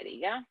anxiety.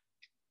 Yeah?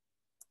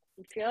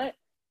 You feel it?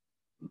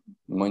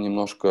 Мы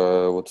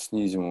немножко вот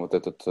снизим вот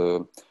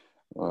это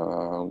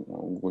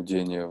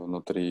гудение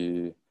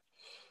внутри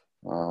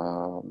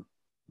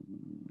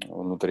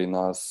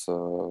нас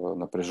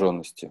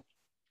напряженности.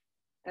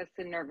 That's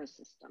the nervous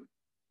system.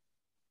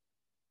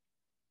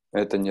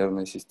 Это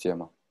нервная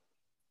система.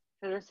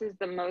 So this is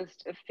the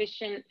most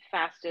efficient,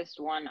 fastest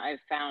one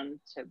I've found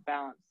to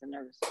balance the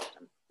nervous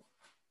system.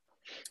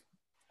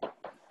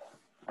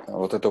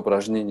 Вот это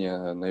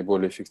упражнение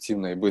наиболее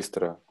эффективно и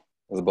быстро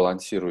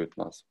сбалансирует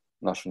нас,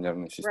 нашу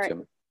нервную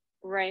систему.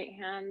 Right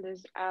hand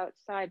is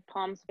outside,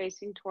 palms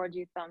facing toward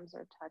you, thumbs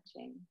are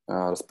touching.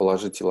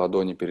 Расположите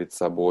ладони перед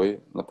собой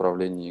в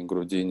направлении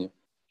грудини.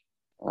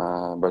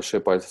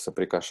 Большие пальцы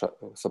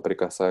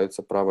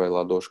соприкасаются, правая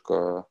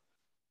ладошка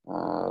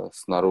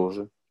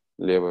снаружи,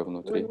 левая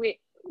внутри.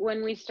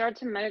 When we start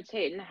to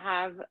meditate and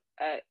have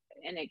a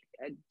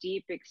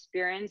deep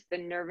experience, the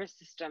nervous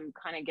system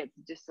kind of gets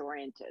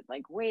disoriented.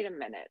 Like, wait a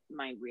minute,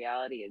 my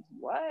reality is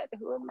what?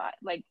 Who am I?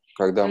 Like,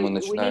 Когда мы we need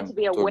начинаем to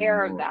be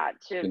aware of that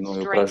to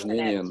иное strengthen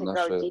упражнение, it, to go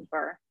наша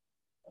deeper.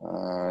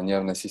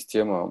 нервная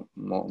система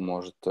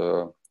может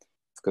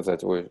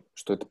сказать: ой,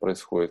 что это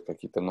происходит,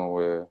 какие-то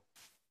новые,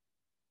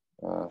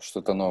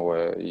 что-то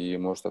новое, и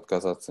может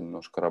отказаться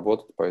немножко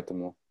работать,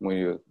 поэтому мы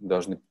ее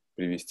должны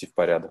привести в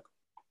порядок.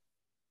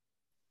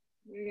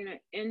 You're gonna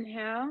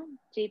inhale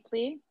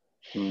deeply.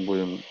 Мы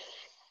будем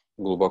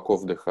глубоко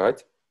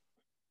вдыхать,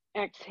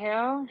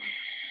 Exhale.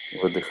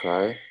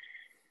 выдыхая.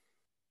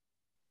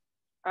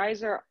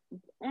 Eyes are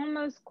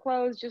almost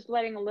closed, just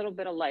letting a little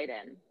bit of light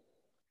in.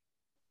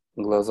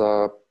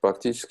 Глаза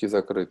практически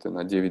закрыты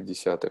на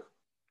 9/10.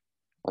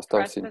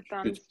 Оставьте Press the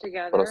thumbs чуть-чуть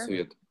together.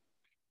 просвет.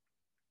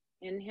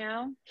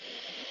 Inhale.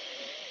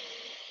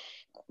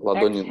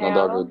 Ладони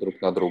надавливают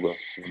друг на друга.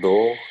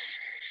 Вдох,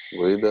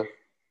 выдох.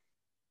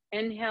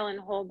 Inhale and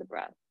hold the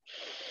breath.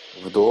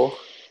 Вдох.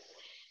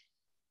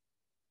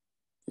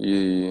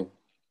 И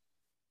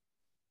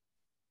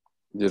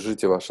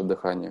держите ваше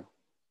дыхание.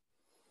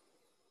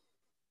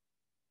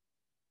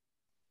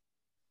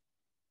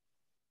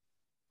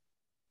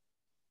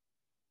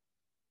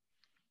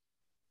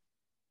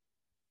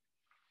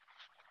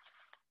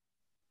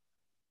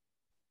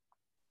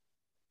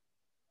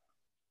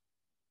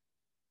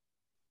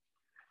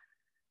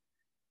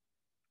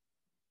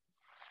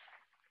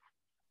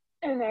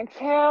 And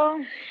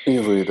exhale. И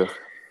выдох.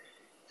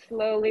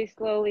 slowly,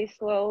 slowly,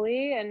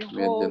 slowly, and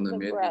hold Медленно,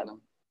 the breath.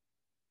 медленно.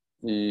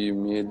 И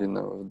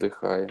медленно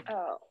вдыхаем.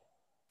 Oh.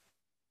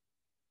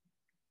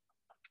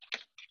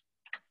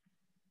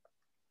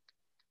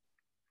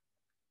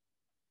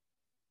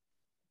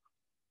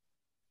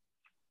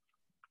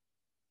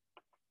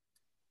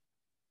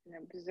 And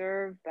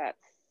observe that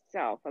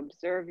self.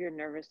 Observe your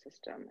nervous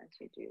system as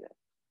you do this.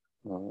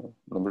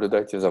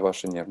 Наблюдайте за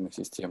вашей нервной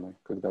системой,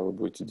 когда вы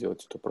будете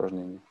делать это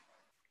упражнение.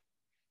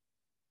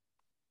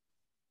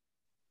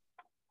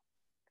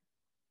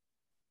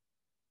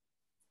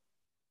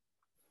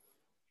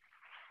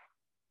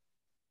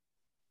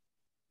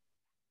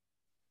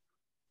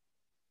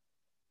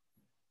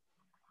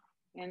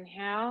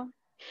 Inhale.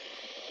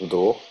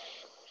 Вдох.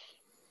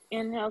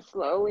 Inhale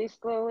slowly,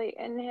 slowly.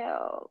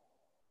 Inhale.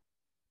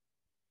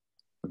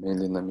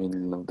 Медленно,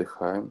 медленно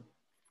вдыхаем.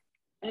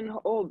 And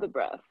hold the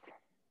breath.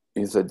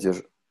 И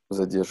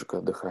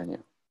задержка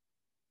дыхания.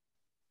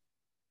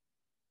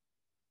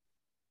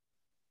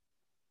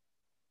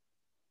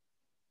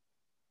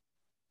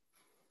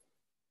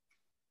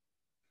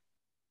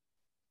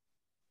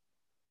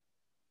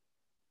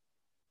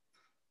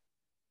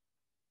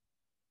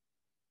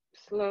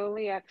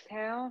 Slowly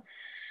exhale.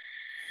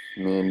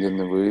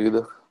 Медленный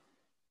выдох.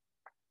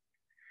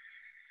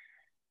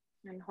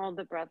 And hold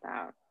the breath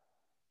out.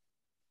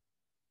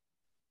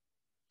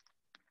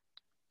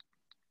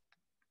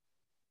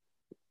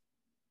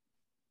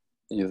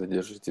 И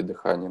задержите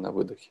дыхание на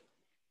выдохе.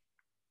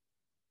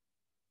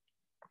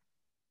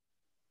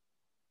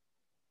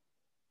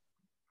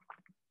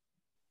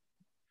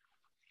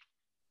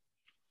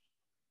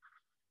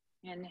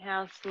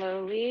 Inhale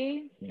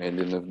slowly.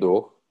 Медленный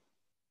вдох.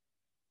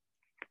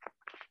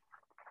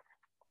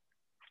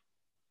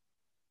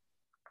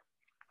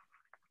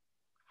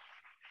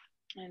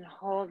 And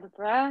hold the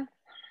breath.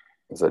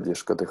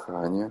 Задержка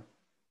дыхания.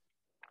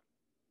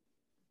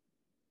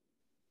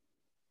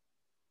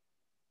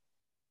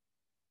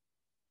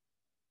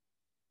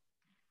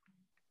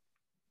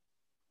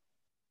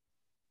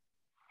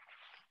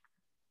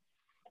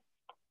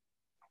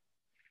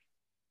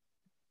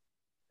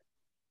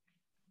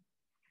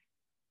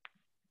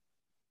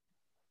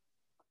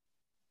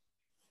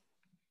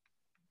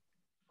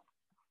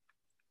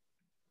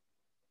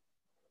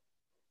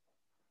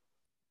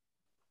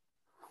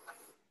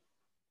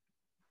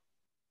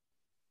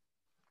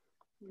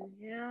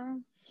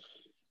 Inhale.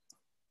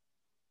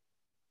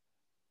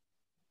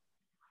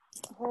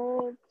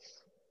 Hold.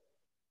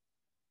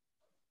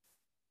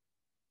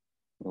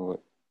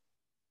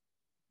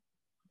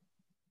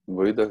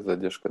 Выдох,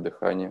 задержка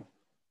дыхания.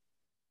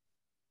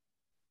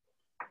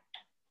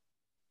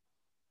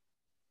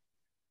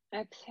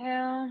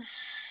 Exhale.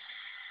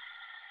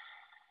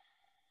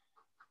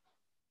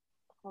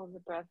 Hold the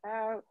breath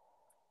out.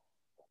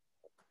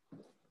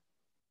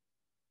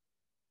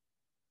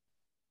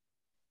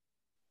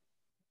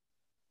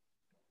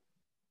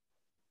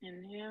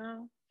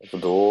 Inhale.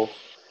 Вдох.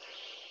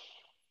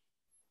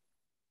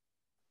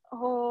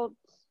 Hold.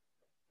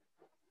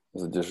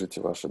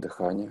 Задержите ваше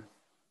дыхание.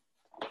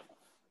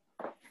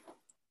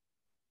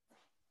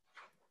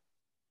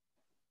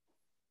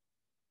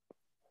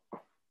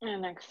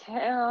 And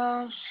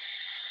exhale.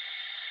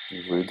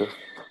 Выдох.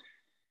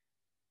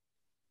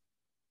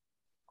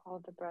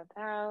 Hold the breath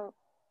out.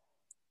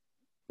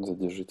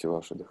 Задержите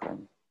ваше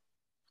дыхание.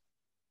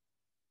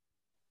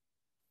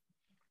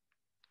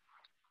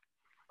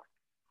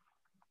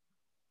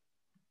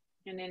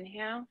 And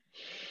inhale.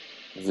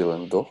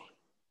 Сделаем вдох.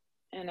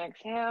 And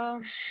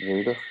exhale.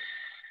 Выдох.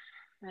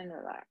 And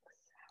relax.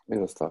 И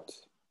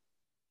расслабьтесь.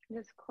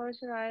 Just close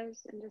your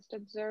eyes and just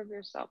observe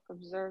yourself.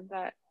 Observe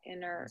that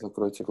inner.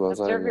 Закройте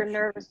глаза Observe your и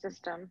nervous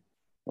system.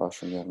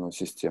 вашу нервную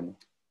систему.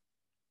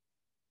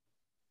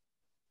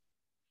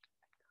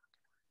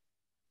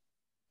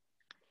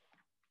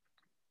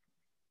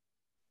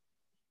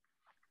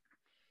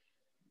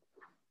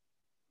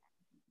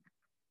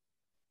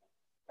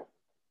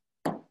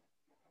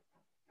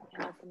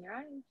 And open your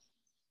eyes.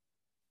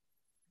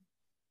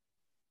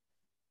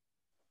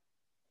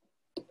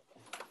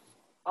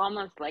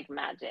 Almost like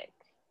magic.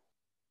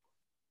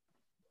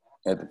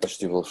 Это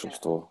почти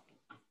волшебство.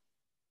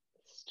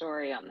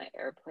 Story on the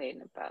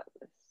airplane about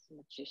this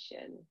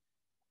magician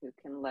who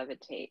can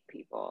levitate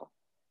people.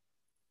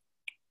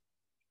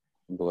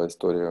 Была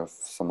история в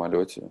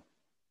самолете,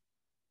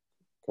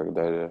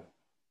 когда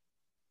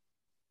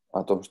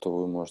о том, что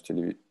вы можете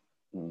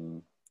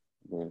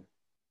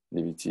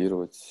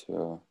левитировать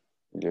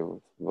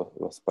или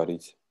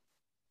воспарить.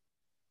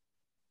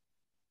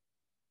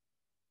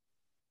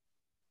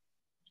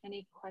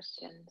 Any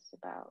questions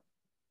about?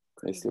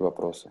 Есть ли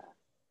вопросы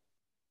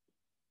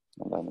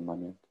на данный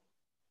момент?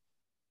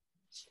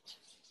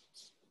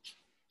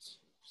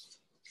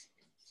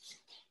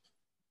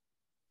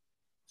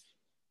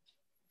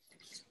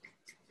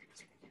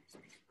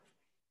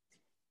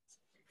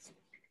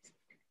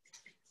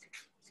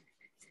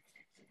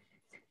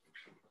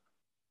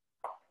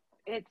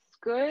 It's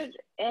good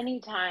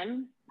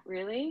anytime,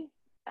 really.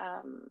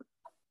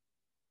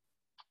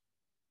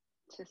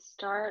 To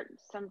start,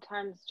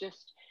 sometimes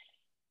just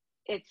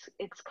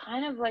it's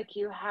kind of like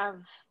you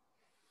have,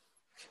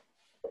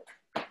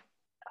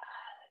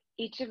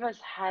 each of us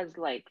has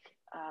like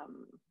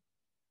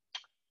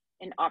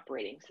an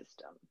operating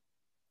system.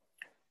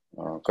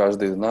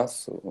 Каждый из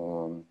нас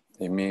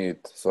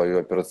имеет свою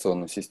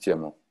операционную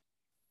систему.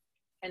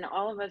 And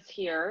all of us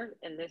here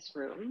in this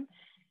room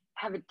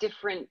have a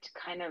different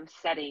kind of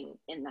setting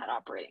in that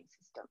operating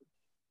system.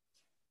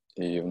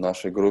 И в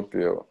нашей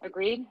группе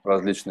Agreed?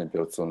 различные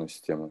операционные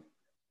системы.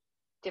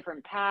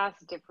 Different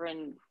paths,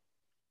 different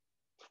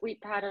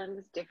sleep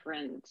patterns,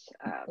 different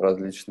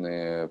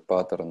Различные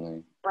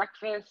паттерны,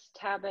 breakfast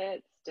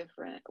habits,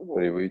 different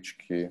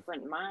привычки,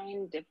 different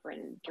mind,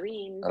 different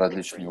dreams,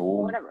 различный different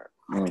ум, whatever.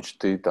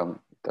 мечты там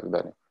и так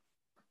далее.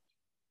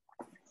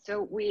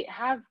 So we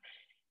have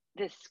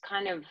this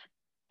kind of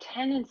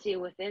tendency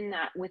within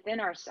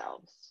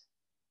ourselves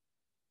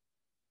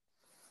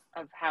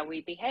of how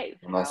we behave.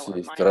 У нас how our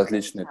есть mind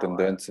различные works, how our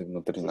тенденции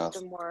внутри нас,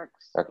 system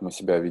works. как мы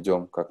себя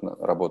ведем, как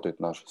работает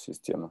наша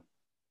система.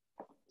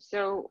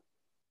 So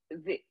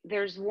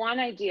there's one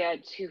idea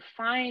to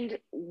find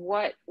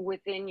what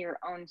within your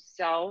own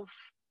self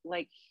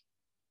like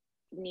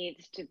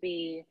needs to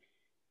be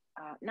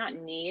not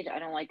need, I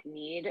don't like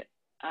need,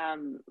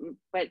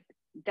 but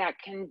that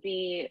can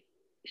be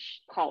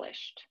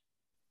polished.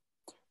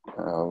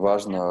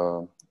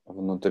 Важно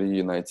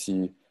внутри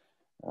найти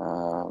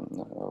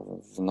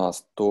в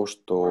нас то,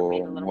 что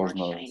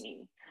можно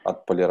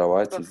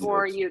отполировать и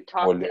сделать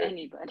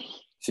более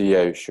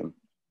сияющим.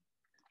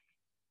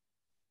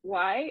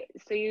 Why?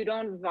 So you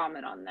don't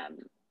vomit on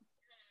them.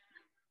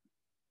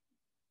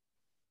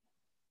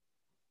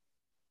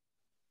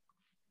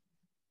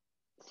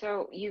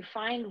 So you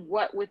find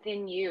what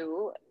within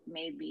you,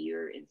 maybe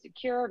you're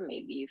insecure,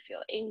 maybe you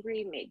feel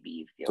angry, maybe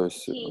you feel То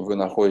есть fatigued, вы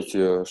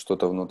находите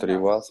что-то внутри yes.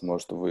 вас,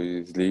 может,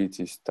 вы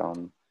злитесь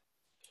там.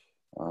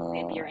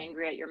 Maybe you're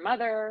angry at your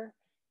mother.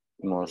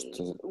 Может,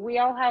 we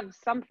all have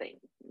something.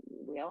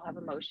 We all have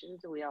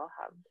emotions. We all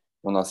have.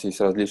 У нас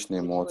есть различные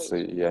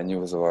эмоции, и они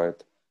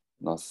вызывают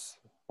у нас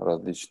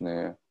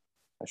различные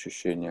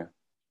ощущения.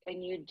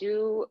 And you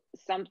do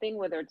something,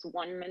 whether it's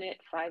 1 minute,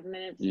 5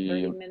 minutes,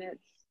 30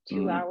 minutes,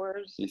 2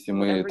 hours. Если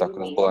мы так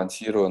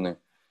разбалансированы,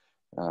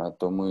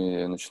 то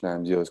мы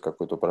начинаем делать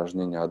какое-то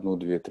упражнение 1,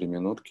 2, 3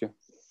 минутки.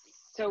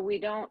 So we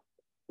don't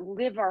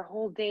live our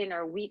whole day and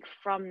our week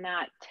from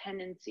that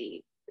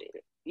tendency.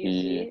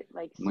 И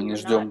мы не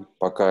ждем,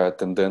 пока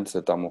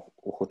тенденция там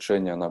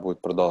ухудшения, она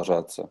будет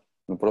продолжаться.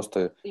 Мы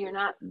просто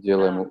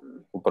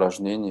делаем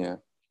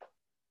упражнения,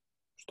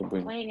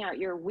 чтобы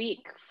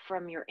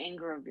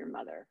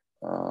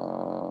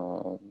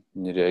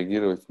не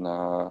реагировать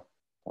на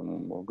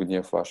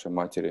гнев вашей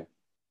матери.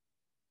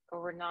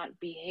 Or we're not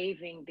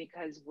behaving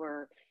because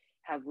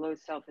have low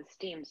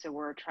self-esteem, so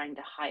we're trying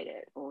to hide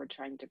it, or we're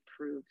trying to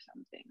prove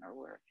something, or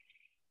we're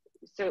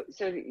so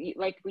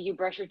like when you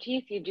brush your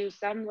teeth, you do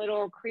some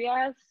little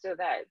kriyas so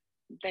that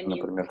then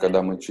you. Например,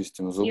 когда мы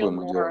чистим зубы,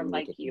 мы делаем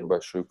вот эту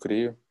небольшую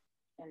крию.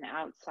 And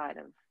outside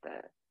of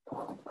the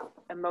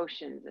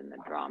emotions and the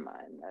drama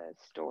and the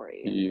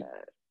story. И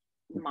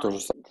то же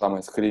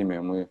самое с криями,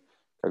 мы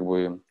как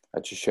бы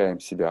очищаем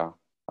себя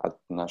от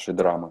нашей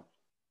драмы.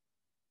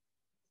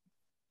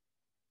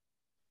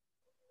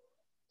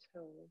 So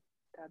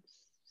that's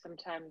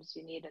sometimes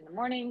you need in the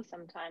morning,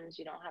 sometimes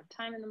you don't have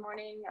time in the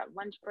morning, at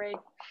lunch break.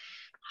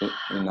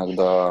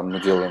 Иногда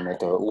мы делаем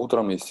это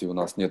утром, если у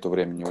нас нет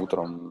времени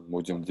утром,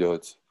 можем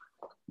делать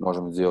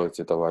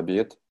это в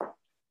обед,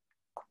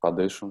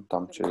 подышим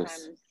там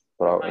через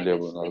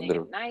левую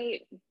ноздрю,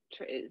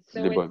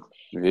 либо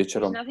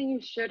вечером. There's nothing you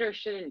should or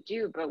shouldn't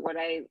do, but what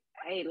I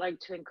like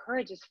to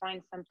encourage is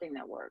find something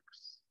that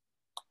works.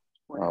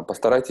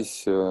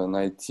 Постарайтесь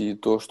найти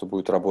то, что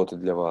будет работать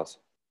для вас.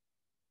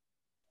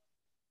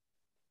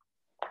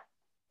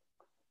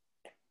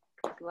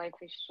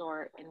 Life is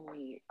short, and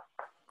we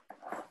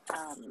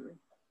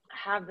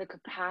have the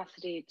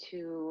capacity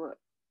to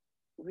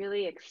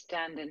really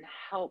extend and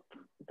help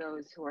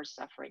those who are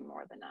suffering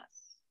more than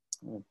us.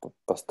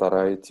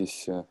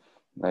 Постарайтесь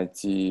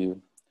найти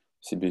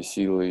в себе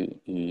силы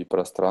и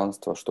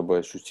пространство, чтобы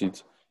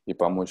ощутить и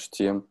помочь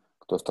тем,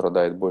 кто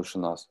страдает больше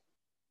нас.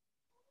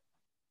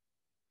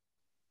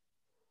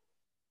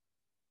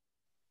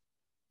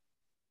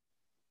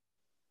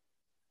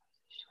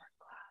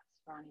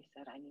 Ronnie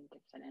said I need to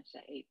finish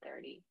at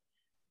 8:30.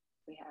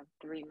 We have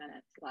 3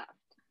 minutes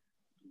left.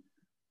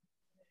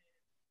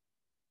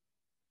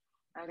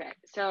 Okay,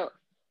 so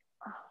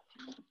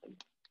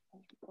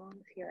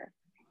gongs here.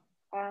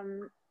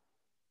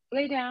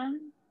 Lay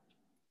down.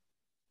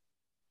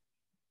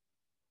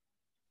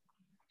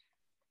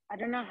 I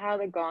don't know how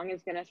the gong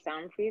is going to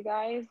sound for you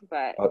guys,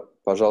 but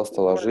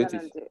пожалуйста,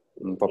 ложитесь.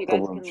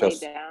 Попробуем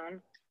сейчас,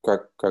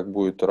 как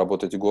будет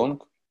работать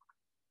гонг.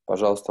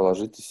 Пожалуйста,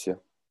 ложитесь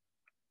все.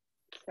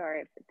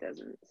 Sorry if it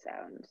doesn't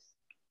sound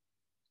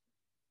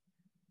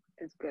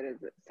as good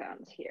as it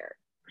sounds here.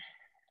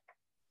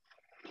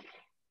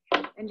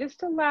 And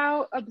just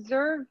allow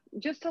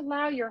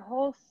your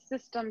whole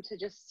system to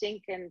just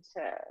sink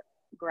into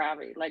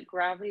gravity. Let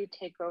gravity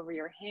take over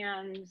your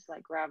hands,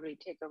 let gravity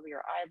take over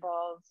your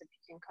eyeballs. If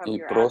you can cover И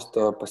your просто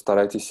abdomen with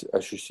постарайтесь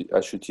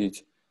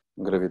ощутить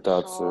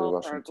гравитацию в shawl or a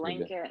вашем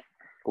теле. blanket.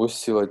 Пусть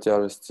сила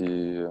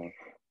тяжести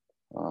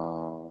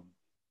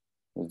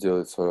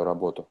сделает свою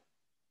работу.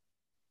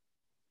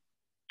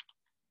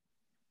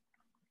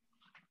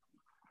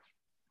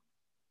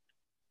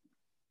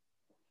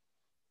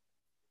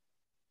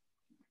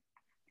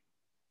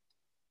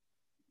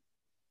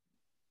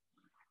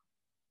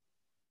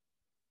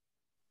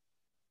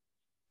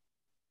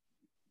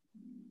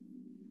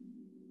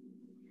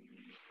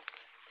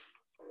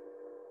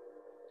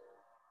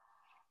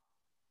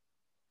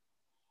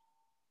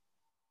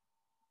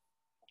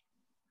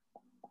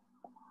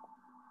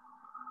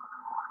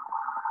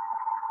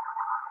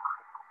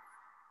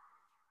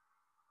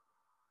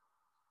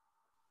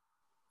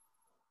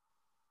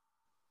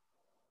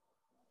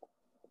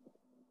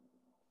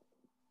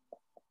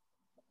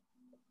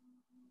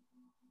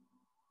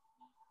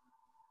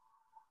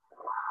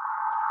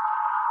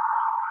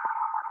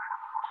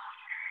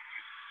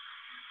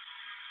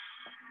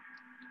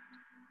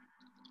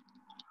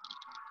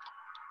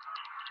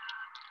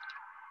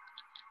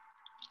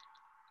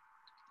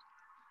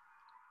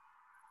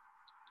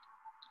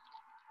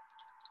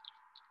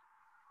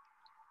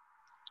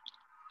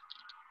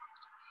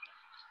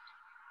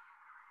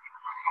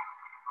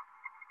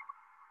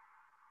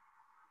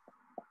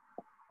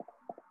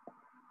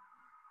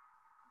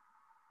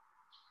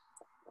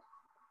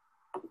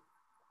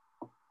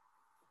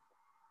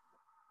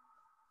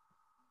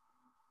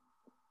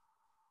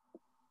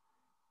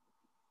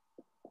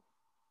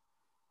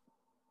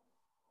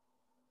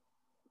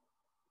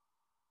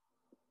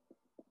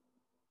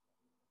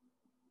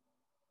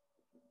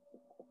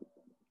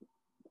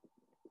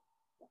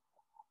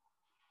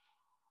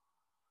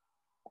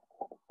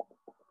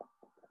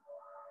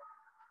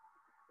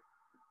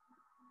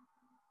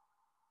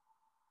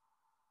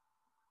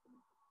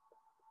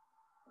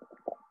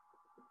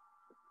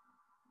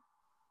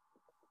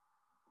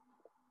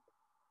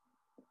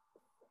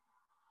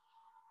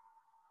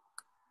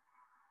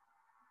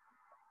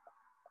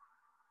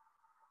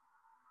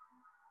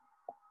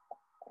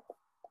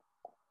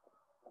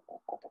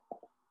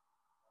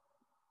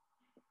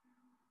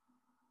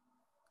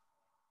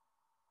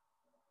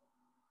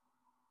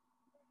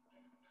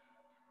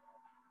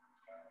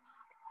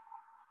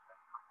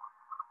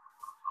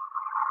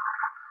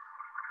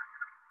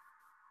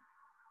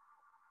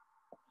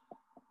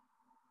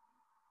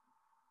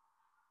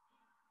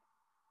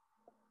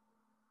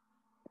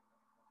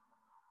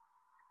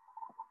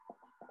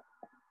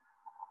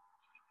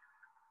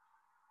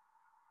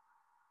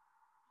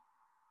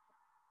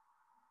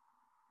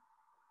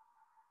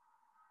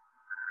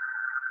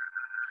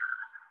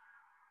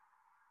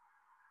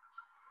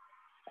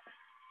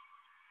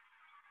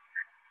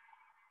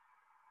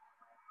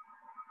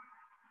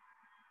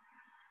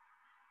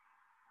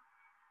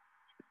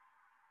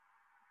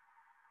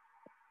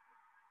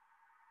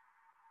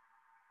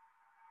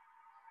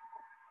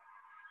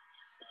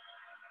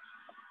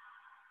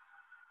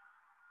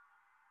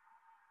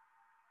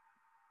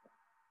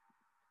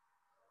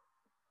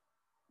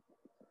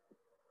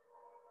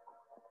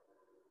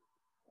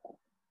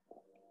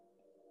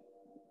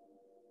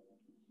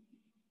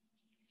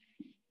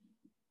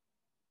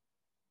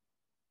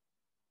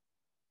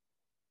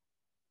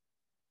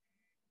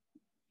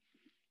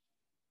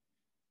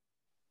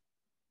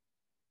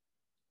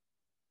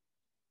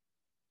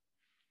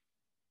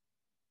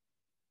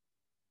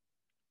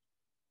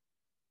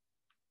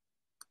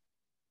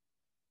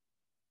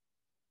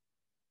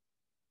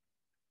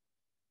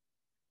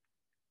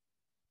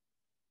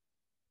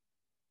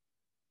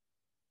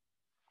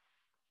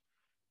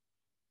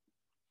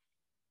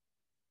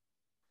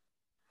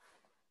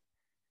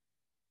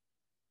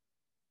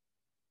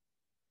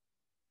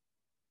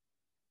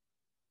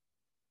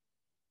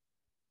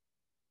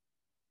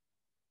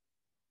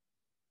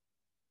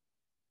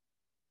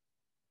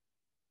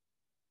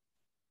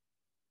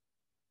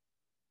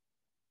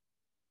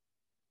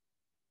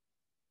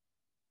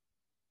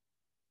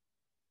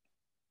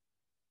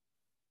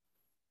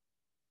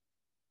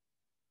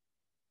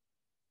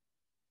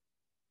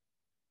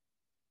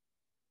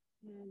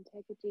 And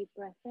take a deep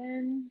breath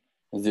in.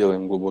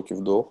 Сделаем глубокий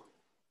вдох,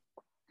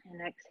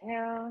 And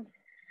exhale.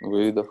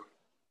 выдох.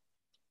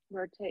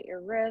 Rotate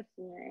your wrists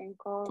and your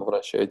ankle.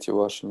 Вращайте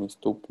вашими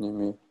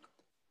ступнями,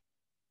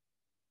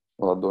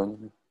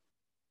 ладонями.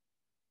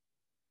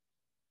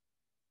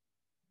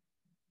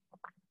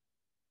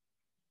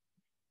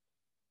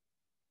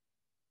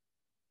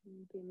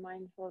 Be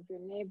mindful of your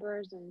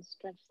neighbors and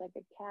stretch like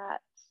a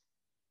cat.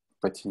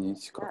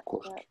 Потянитесь, как Cat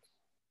кошки. stretch.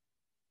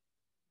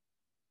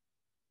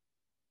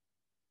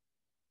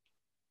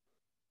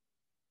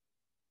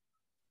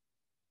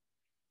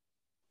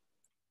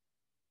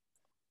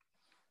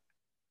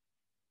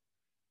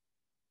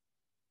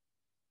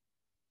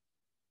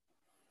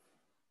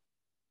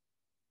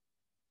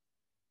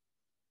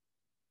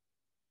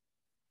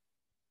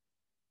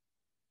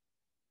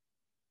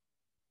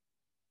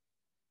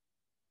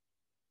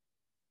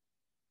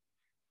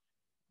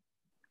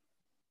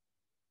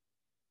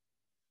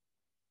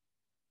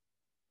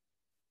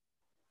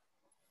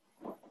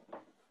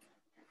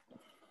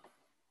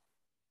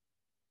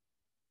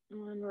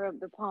 And rub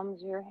the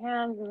palms of your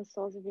hands and the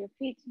soles of your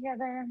feet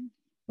together.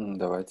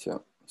 Давайте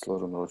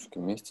сложим ручки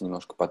вместе,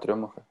 немножко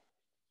потрем их.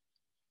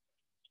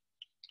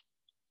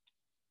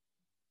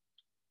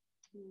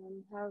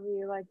 And however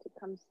you like to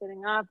come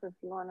sitting up, if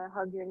you want to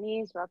hug your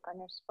knees, rock on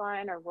your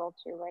spine, or roll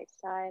to your right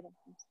side. And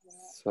come sitting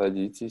up.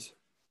 Садитесь.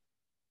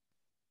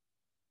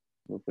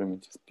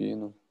 Выпрямите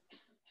спину.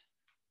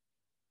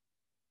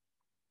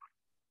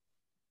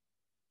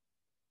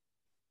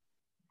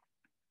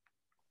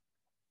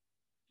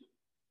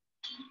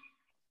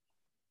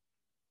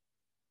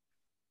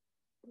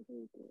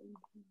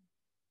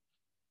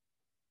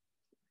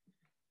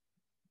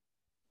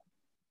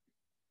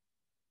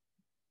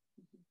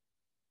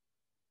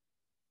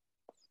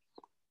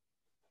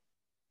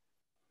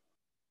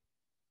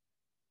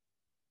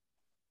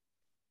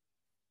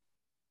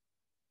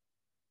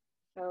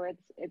 So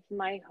it's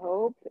my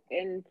hope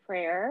in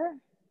prayer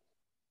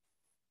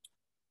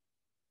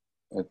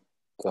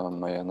Это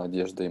моя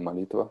надежда и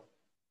молитва,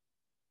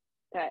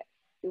 that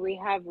we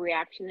have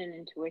reaction and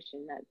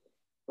intuition, that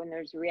when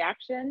there's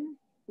reaction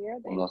here,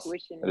 the у нас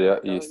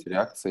intuition есть goes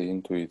реакция и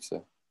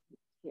интуиция.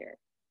 here.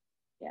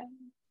 Yeah.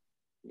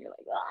 You're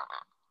like,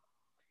 ah.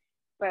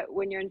 But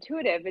when you're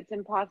intuitive, it's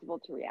impossible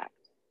to react.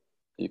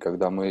 И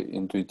когда мы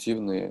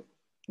интуитивные,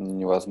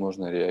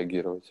 невозможно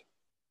реагировать.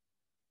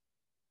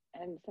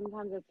 And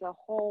sometimes it's a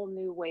whole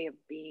new way of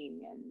being.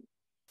 And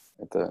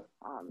Это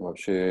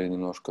вообще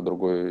немножко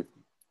другой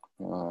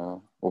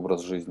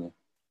образ жизни.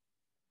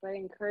 but I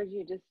encourage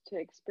you just to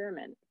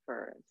experiment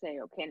for, say,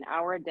 okay, an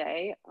hour a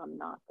day, I'm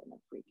not going to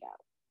freak out.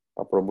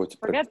 Попробуйте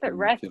Forget the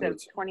rest of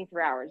проэкспериментировать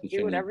 23 hours. в Do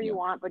течение whatever you дня.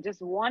 want, but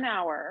just 1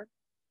 hour,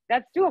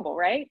 that's doable,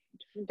 right?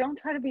 Don't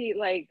try to be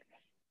like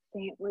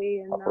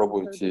saintly and not so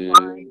Попробуйте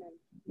divine.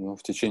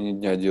 в течение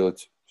дня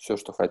делать все,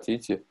 что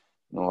хотите,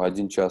 но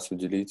 1 час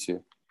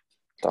уделите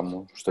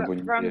тому, чтобы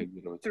не From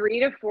реагировать. 3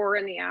 to 4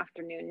 in the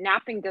afternoon,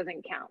 napping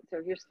doesn't count. So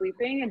if you're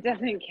sleeping, it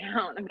doesn't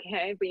count,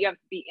 okay? But you have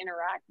to be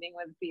interacting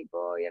with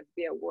people, you have to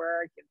be at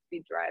work, you have to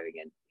be driving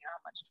in, you know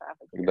how much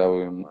traffic. Когда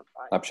вы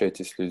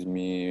общаетесь с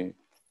людьми,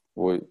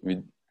 вы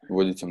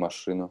водите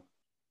машину,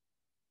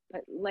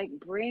 But like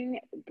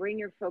bring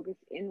your focus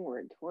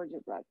inward towards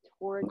your breath,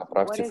 towards what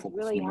направьте is фокус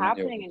really внимания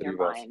happening in внутри your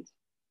вас. mind.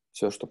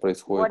 Все, что What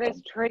происходит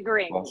is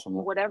triggering?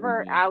 вашему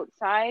Whatever уме.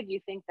 outside you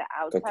think the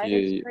outside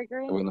is Какие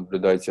triggering. вы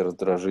наблюдаете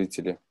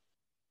раздражители.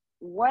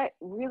 What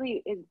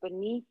really is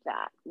beneath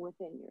that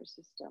within your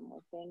system,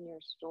 within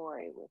your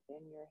story,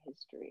 within your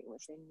history,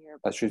 within your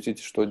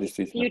Ощутите, что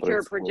действительно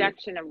future происходит.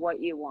 projection of what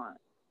you want.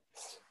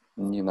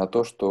 Не на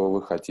то, что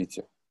вы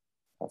хотите,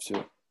 а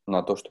все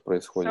на то, что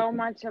происходит. So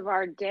much of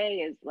our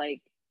day is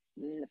like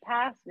in the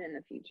past and in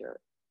the future.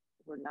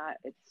 We're not.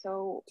 It's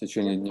so В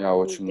течение дня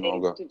difficult очень these days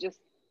много to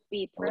just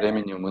be present.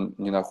 времени мы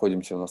не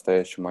находимся в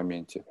настоящем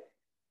моменте.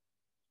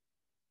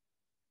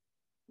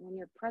 When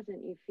you're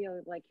present, you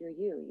feel like you're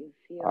you. You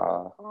feel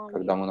calm,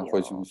 когда мы you feel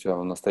находимся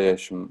в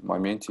настоящем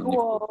моменте, не в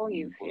cool, прошлом,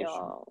 не you в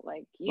будущем, feel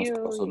like мы you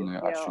способны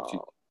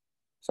ощутить feel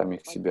самих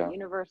like the себя.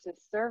 universe is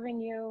serving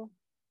you.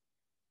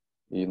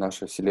 И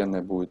наша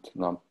Вселенная будет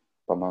нам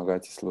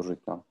помогать и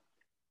служить нам.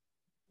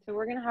 So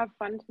we're going to have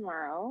fun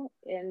tomorrow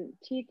and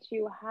teach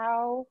you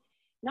how,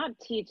 not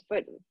teach,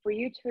 but for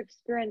you to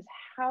experience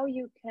how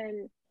you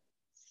can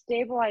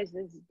stabilize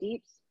this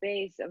deep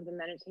space of the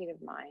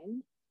meditative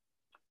mind.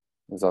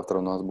 Завтра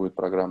у нас будет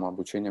программа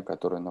обучения,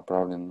 которая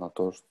направлена на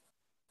то,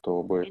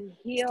 чтобы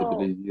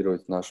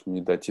стабилизировать наш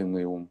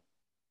медитативный ум.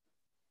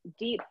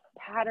 Deep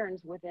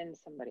patterns within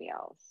somebody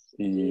else.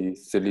 И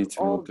исцелить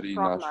внутри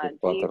наши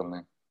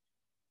паттерны.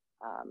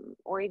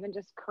 Or even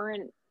just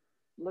current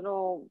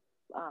little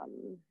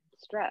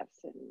stress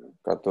and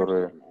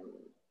которые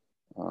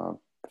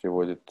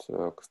приводят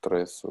к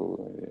стрессу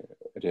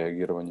и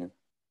реагированию.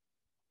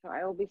 So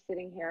I will be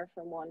sitting here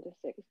from 1 to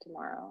 6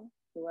 tomorrow.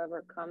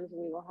 Whoever comes,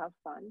 we will have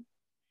fun.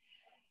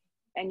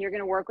 And you're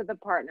going to work with a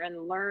partner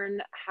and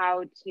learn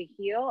how to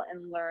heal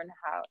and learn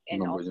how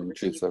and Мы also будем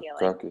receive учиться, healing.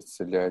 как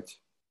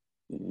исцелять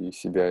и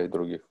себя, и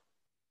других.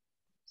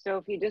 So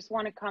if you just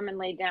want to come and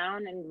lay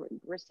down and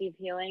receive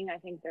healing, I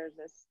think there's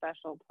a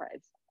special,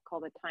 it's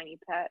called a tiny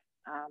pet.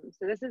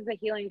 So this is the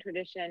healing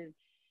tradition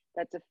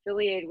that's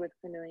affiliated with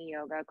Kundalini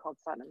Yoga called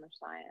Satnam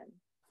Rasayan.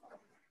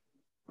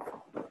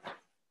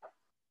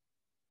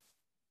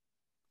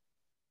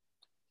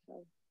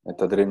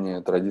 Это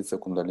древняя традиция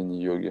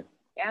кундалини-йоги.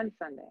 And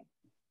Sunday,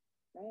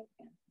 right?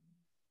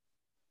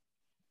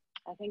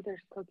 I think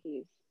there's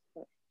cookies,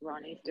 but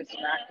Ronnie's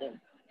distracted.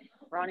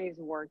 Ronnie's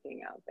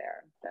working out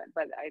there,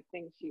 but I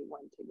think she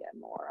went to get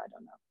more. I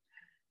don't know.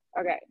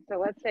 Okay, so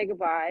let's say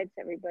goodbye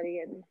to everybody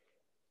and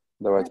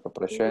Давайте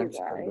попрощаемся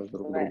тогда друг с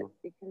другом.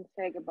 We can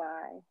say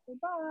goodbye.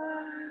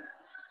 Goodbye.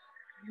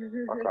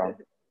 Пока.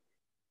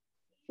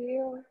 See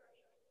you.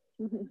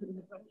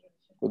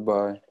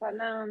 Goodbye.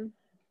 Satnam.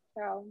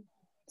 Ciao.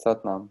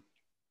 Satnam.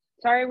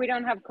 Sorry we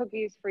don't have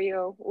cookies for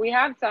you. We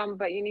have some,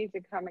 but you need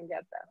to come and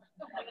get them.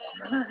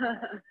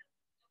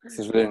 К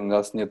сожалению, у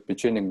нас нет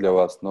печенек для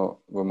вас,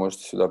 но вы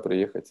можете сюда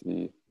приехать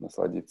и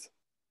насладиться.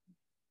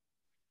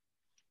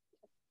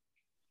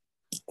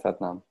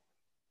 Satnam.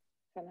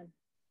 Seven.